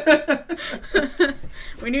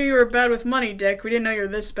 We knew you were bad with money, Dick. We didn't know you were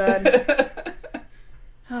this bad.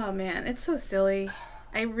 Oh, man. It's so silly.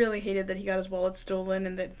 I really hated that he got his wallet stolen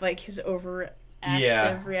and that, like, his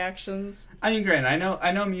overactive reactions. I mean, granted,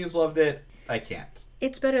 I know Muse loved it. I can't.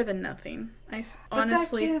 It's better than nothing.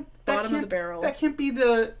 Honestly, bottom of the barrel. That can't be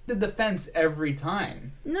the defense every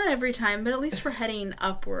time. Not every time, but at least we're heading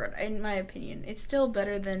upward, in my opinion. It's still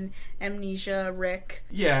better than Amnesia Rick.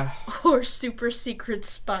 Yeah. Or Super Secret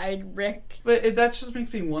Spied Rick. But that just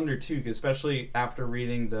makes me wonder, too, especially after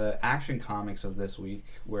reading the Action Comics of this week,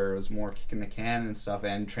 where it was more kicking the can and stuff,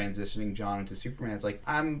 and transitioning John into Superman. It's like,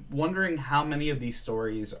 I'm wondering how many of these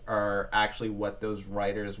stories are actually what those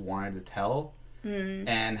writers wanted to tell.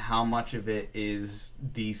 And how much of it is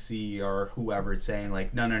DC or whoever saying,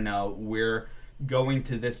 like, no, we're going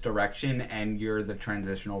to this direction and you're the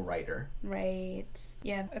transitional writer. Right.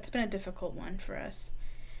 Yeah, it's been a difficult one for us.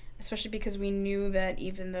 Especially because we knew that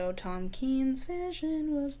even though Tom Keen's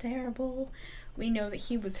vision was terrible, we know that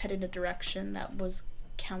he was headed a direction that was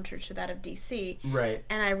counter to that of DC. Right.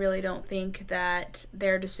 And I really don't think that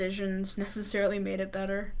their decisions necessarily made it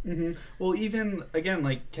better. Mm-hmm. Well, even, again,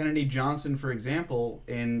 like Kennedy Johnson, for example,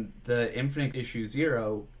 in the Infinite issue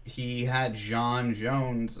 0, he had John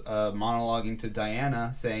Jones monologuing to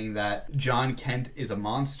Diana saying that John Kent is a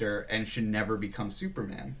monster and should never become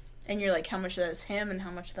Superman. And you're like, how much of that is him and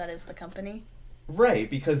how much of that is the company? Right,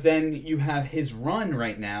 because then you have his run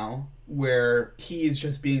right now where he is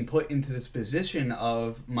just being put into this position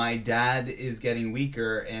of, my dad is getting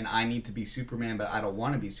weaker and I need to be Superman, but I don't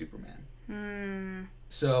want to be Superman.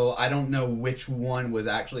 So I don't know which one was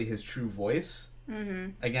actually his true voice.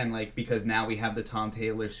 Again, like, because now we have the Tom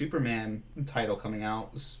Taylor Superman title coming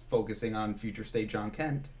out, focusing on future state John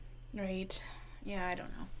Kent. Right. Yeah, I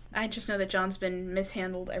don't know. I just know that John's been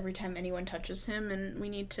mishandled every time anyone touches him, and we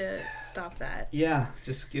need to stop that. Yeah,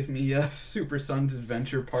 just give me Super Sons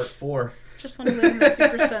Adventure Part 4. Just want to live in the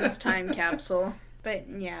Super Sons time capsule.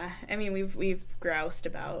 But yeah, I mean, we've groused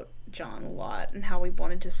about John a lot and how we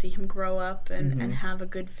wanted to see him grow up and have a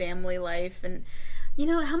good family life. And, you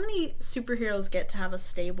know, how many superheroes get to have a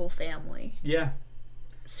stable family? Yeah.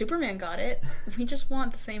 Superman got it. We just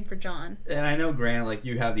want the same for John. And I know, Grant, like,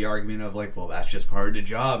 you have the argument of, like, well, that's just part of the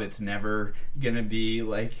job. It's never gonna be,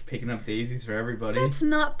 like, picking up daisies for everybody. That's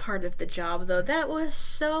not part of the job, though. That was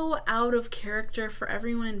so out of character for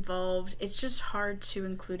everyone involved. It's just hard to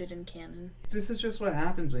include it in canon. This is just what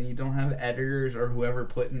happens when you don't have editors or whoever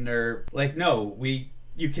putting their... Like, no,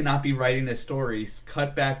 you cannot be writing this story.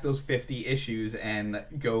 Cut back those 50 issues and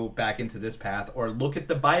go back into this path. Or look at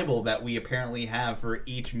the Bible that we apparently have for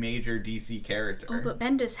each major DC character. Oh, but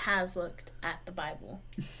Bendis has looked at the Bible.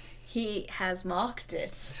 He has mocked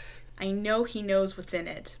it. I know he knows what's in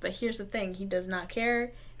it. But here's the thing. He does not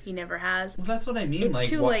care. He never has. Well, that's what I mean. It's like,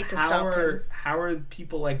 too late to stop him. How are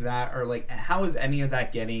people like that, or like, how is any of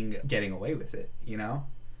that getting away with it, you know?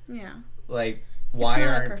 Yeah. Like... Why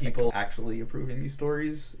aren't people actually approving these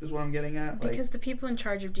stories, is what I'm getting at. Because the people in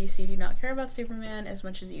charge of DC do not care about Superman as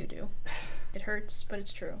much as you do. It hurts, but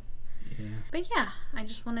it's true. Yeah. But yeah, I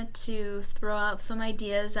just wanted to throw out some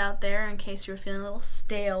ideas out there in case you were feeling a little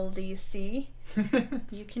stale, DC.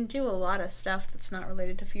 You can do a lot of stuff that's not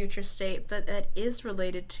related to Future State, but that is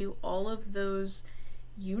related to all of those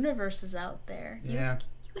universes out there. Yeah.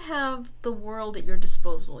 You have the world at your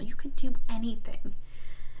disposal. You could do anything.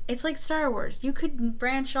 It's like Star Wars. You could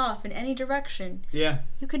branch off in any direction. Yeah.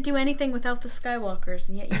 You could do anything without the Skywalkers,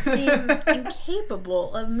 and yet you seem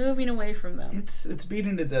incapable of moving away from them. It's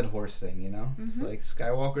beating the dead horse thing, you know? It's like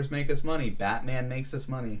Skywalkers make us money. Batman makes us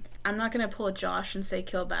money. I'm not going to pull a Josh and say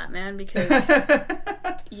kill Batman because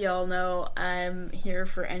y'all know I'm here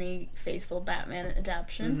for any faithful Batman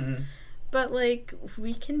adaptation. Mm-hmm. But, like,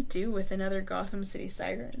 we can do with another Gotham City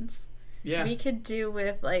Sirens. Yeah. We could do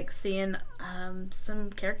with, like, seeing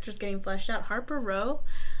some characters getting fleshed out. Harper Row,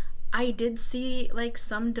 I did see, like,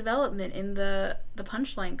 some development in the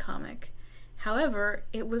Punchline comic. However,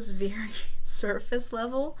 it was very surface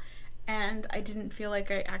level, and I didn't feel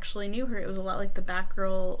like I actually knew her. It was a lot like the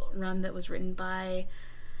Batgirl run that was written by,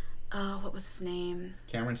 what was his name?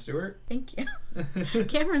 Cameron Stewart? Thank you.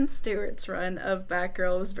 Cameron Stewart's run of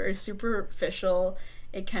Batgirl was very superficial.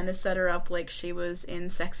 It kind of set her up like she was in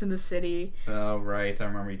Sex and the City. Oh, right. I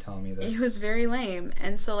remember you telling me this. It was very lame.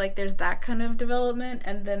 And so, like, there's that kind of development,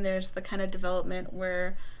 and then there's the kind of development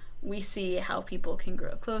where we see how people can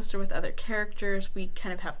grow closer with other characters. We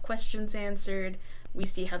kind of have questions answered. We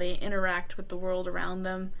see how they interact with the world around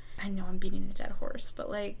them. I know I'm beating a dead horse,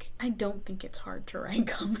 but, like, I don't think it's hard to write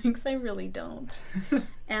comics. I really don't.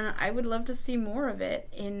 And I would love to see more of it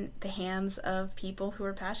in the hands of people who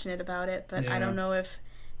are passionate about it, but I don't know if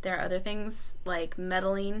there are other things, like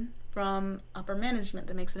meddling from upper management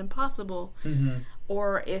that makes it impossible,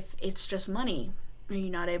 or if it's just money. Are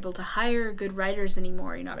you not able to hire good writers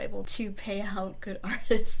anymore? You're not able to pay out good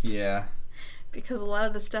artists. Yeah. Because a lot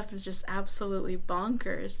of the stuff is just absolutely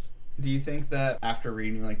bonkers. Do you think that after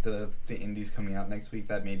reading like the indies coming out next week,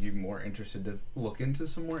 that made you more interested to look into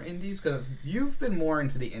some more indies? Because you've been more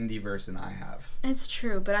into the indie verse than I have. It's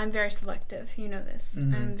true, but I'm very selective. You know this.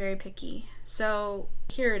 I'm very picky. So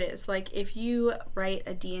here it is. Like, if you write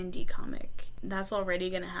a D&D comic, that's already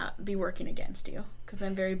going to be working against you. Because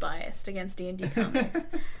I'm very biased against D&D comics.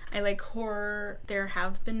 I like horror. There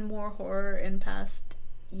have been more horror in past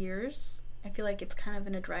years. I feel like it's kind of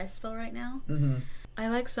in a dry spell right now. I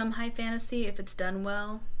like some high fantasy if it's done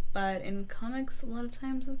well, but in comics, a lot of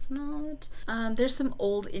times it's not. There's some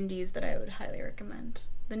old indies that I would highly recommend.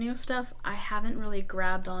 The new stuff, I haven't really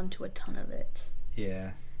grabbed onto a ton of it.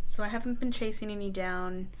 Yeah. So I haven't been chasing any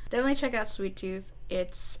down. Definitely check out Sweet Tooth.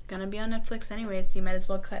 It's gonna be on Netflix anyways, so you might as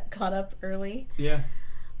well caught up early. Yeah.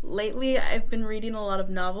 Lately, I've been reading a lot of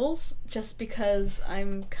novels, just because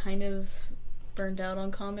I'm kind of burned out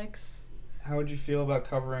on comics. How would you feel about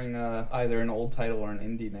covering either an old title or an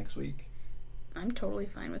indie next week? I'm totally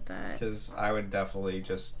fine with that. Because I would definitely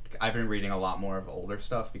I've been reading a lot more of older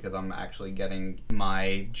stuff because I'm actually getting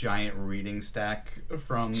my giant reading stack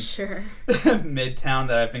from Midtown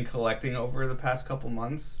that I've been collecting over the past couple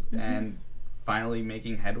months and finally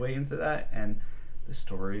making headway into that. And the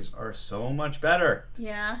stories are so much better.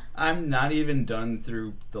 Yeah. I'm not even done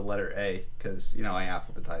through the letter A because, you know, I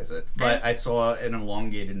alphabetize it. But I saw an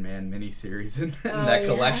Elongated Man miniseries in that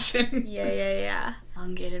collection. Yeah.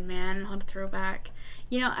 Elongated Man, on a throwback.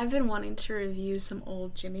 You know, I've been wanting to review some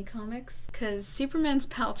old Jimmy comics because Superman's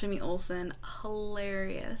pal Jimmy Olsen,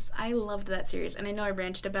 hilarious. I loved that series. And I know I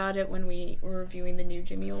ranted about it when we were reviewing the new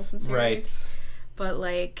Jimmy Olsen series. Right. But,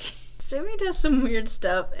 like, Jimmy does some weird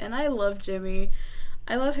stuff, and I love Jimmy.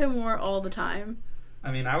 I love him more all the time.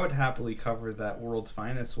 I mean, I would happily cover that World's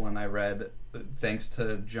Finest one I read thanks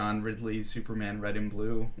to John Ridley's Superman Red and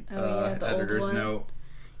Blue the editor's old one. note.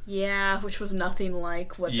 Yeah, which was nothing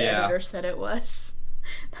like what the editor said it was.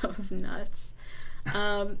 That was nuts.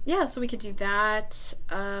 So we could do that.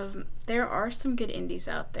 There are some good indies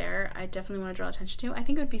out there I definitely want to draw attention to. I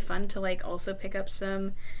think it would be fun to, like, also pick up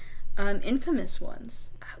some infamous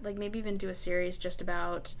ones. Like, maybe even do a series just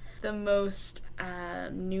about the most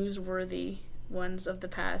newsworthy ones of the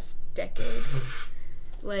past decade.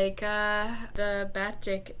 Like, the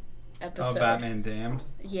Bat-Dick episode. Oh, Batman Damned?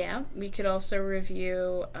 Yeah. We could also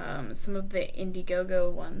review some of the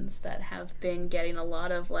Indiegogo ones that have been getting a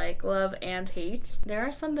lot of, like, love and hate. There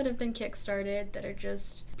are some that have been kickstarted that are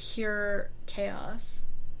just pure chaos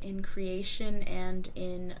in creation and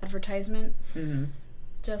in advertisement.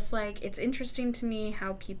 Just, like, it's interesting to me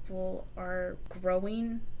how people are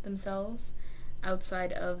growing themselves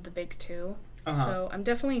outside of the big two. So I'm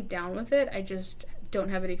definitely down with it. I just don't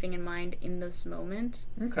have anything in mind in this moment.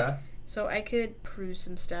 Okay. So I could peruse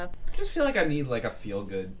some stuff. I just feel like I need, like, a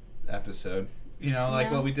feel-good episode. You know,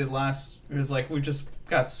 like what we did last, it was like we just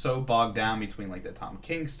got so bogged down between, like, the Tom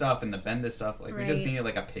King stuff and the Bendis stuff. Like, we just needed,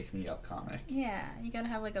 like, a pick-me-up comic. Yeah, you gotta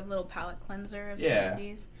have, like, a little palate cleanser of some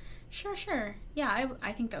indies. Sure. Yeah,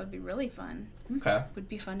 I think that would be really fun. Okay. Would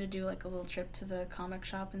be fun to do like a little trip to the comic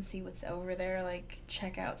shop and see what's over there. Like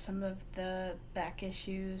check out some of the back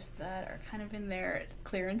issues that are kind of in their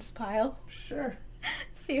clearance pile. Sure.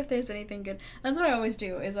 See if there's anything good. That's what I always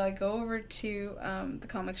do. Is I go over to the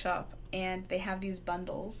comic shop and they have these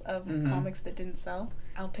bundles of comics that didn't sell.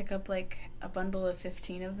 I'll pick up like a bundle of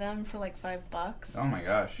 15 of them for like $5. Oh my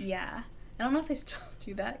gosh. Yeah. I don't know if they still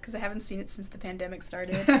do that because I haven't seen it since the pandemic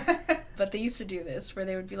started. But they used to do this where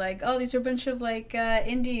they would be like, oh, these are a bunch of like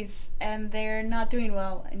indies and they're not doing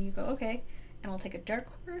well. And you go, okay. And I'll take a Dark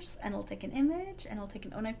Horse and I'll take an Image and I'll take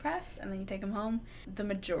an Onei Press and then you take them home. The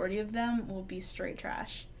majority of them will be straight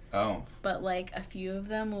trash. Oh. But like a few of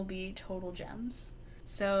them will be total gems.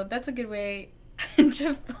 So that's a good way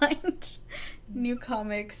to find new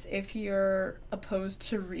comics if you're opposed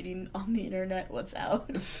to reading on the internet what's out.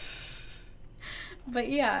 But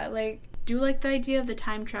yeah, like, do like the idea of the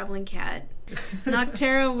time-traveling cat.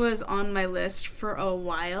 Noctera was on my list for a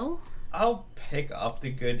while. I'll pick up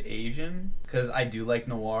The Good Asian, because I do like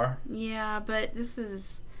noir. Yeah, but this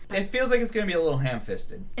is... It feels like it's going to be a little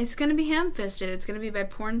ham-fisted. It's going to be ham-fisted. It's going to be by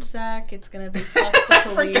Pornsack. It's going to be Fox the I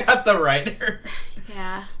Police. forgot the writer.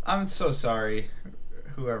 Yeah. I'm so sorry,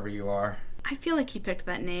 whoever you are. I feel like he picked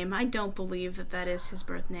that name. I don't believe that that is his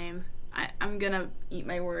birth name. I'm going to eat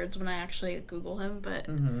my words when I actually Google him, but...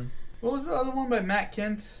 Mm-hmm. What was the other one by Matt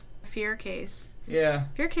Kent? Fear Case. Yeah.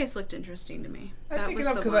 Fear Case looked interesting to me. I pick it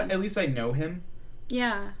up because at least I know him.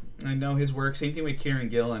 Yeah. I know his work. Same thing with Kieran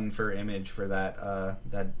Gillen for Image for that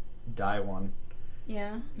Die one.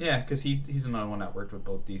 Yeah. Yeah, because he's another one that worked with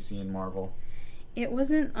both DC and Marvel. It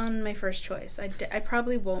wasn't on my first choice. I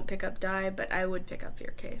probably won't pick up Die, but I would pick up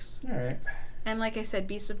Fear Case. All right. And like I said,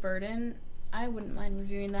 Beasts of Burden, I wouldn't mind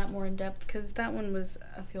reviewing that more in depth because that one was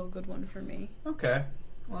a feel-good one for me. Okay.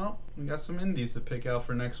 Well, we got some indies to pick out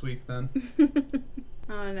for next week then.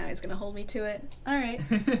 Oh, no, he's going to hold me to it. All right.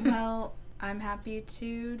 Well, I'm happy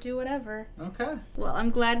to do whatever. Okay. Well, I'm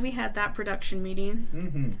glad we had that production meeting.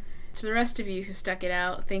 Mm-hmm. To the rest of you who stuck it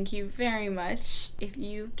out, thank you very much. If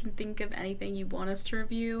you can think of anything you want us to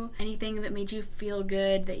review, anything that made you feel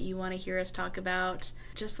good that you want to hear us talk about,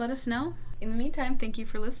 just let us know. In the meantime, thank you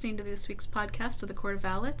for listening to this week's podcast of the Court of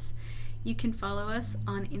Owlets. You can follow us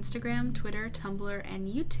on Instagram, Twitter, Tumblr, and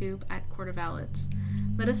YouTube at Court of Owlets.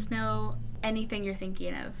 Let us know anything you're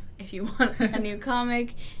thinking of. If you want a new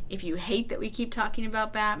comic, if you hate that we keep talking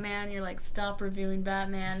about Batman, you're like, stop reviewing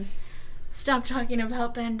Batman. Stop talking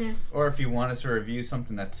about Bendis. Or if you want us to review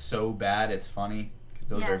something that's so bad it's funny.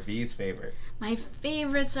 Those are V's favorite. My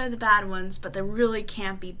favorites are the bad ones, but there really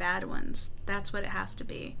can't be bad ones. That's what it has to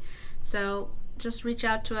be. So just reach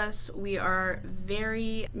out to us. We are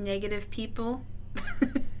very negative people.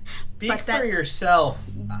 Speak for yourself.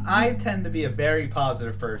 I tend to be a very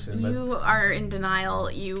positive person. You are in denial.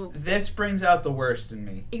 This brings out the worst in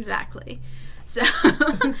me. Exactly.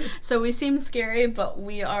 So we seem scary, but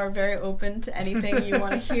we are very open to anything you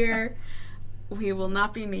want to hear. We will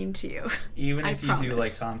not be mean to you. Even if you do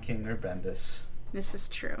like Tom King or Bendis. This is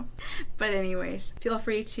true. But anyways, feel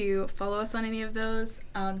free to follow us on any of those,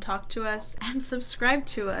 talk to us, and subscribe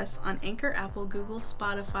to us on Anchor, Apple, Google,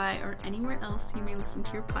 Spotify, or anywhere else you may listen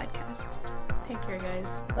to your podcast. Take care, guys.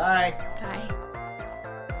 Bye. Bye.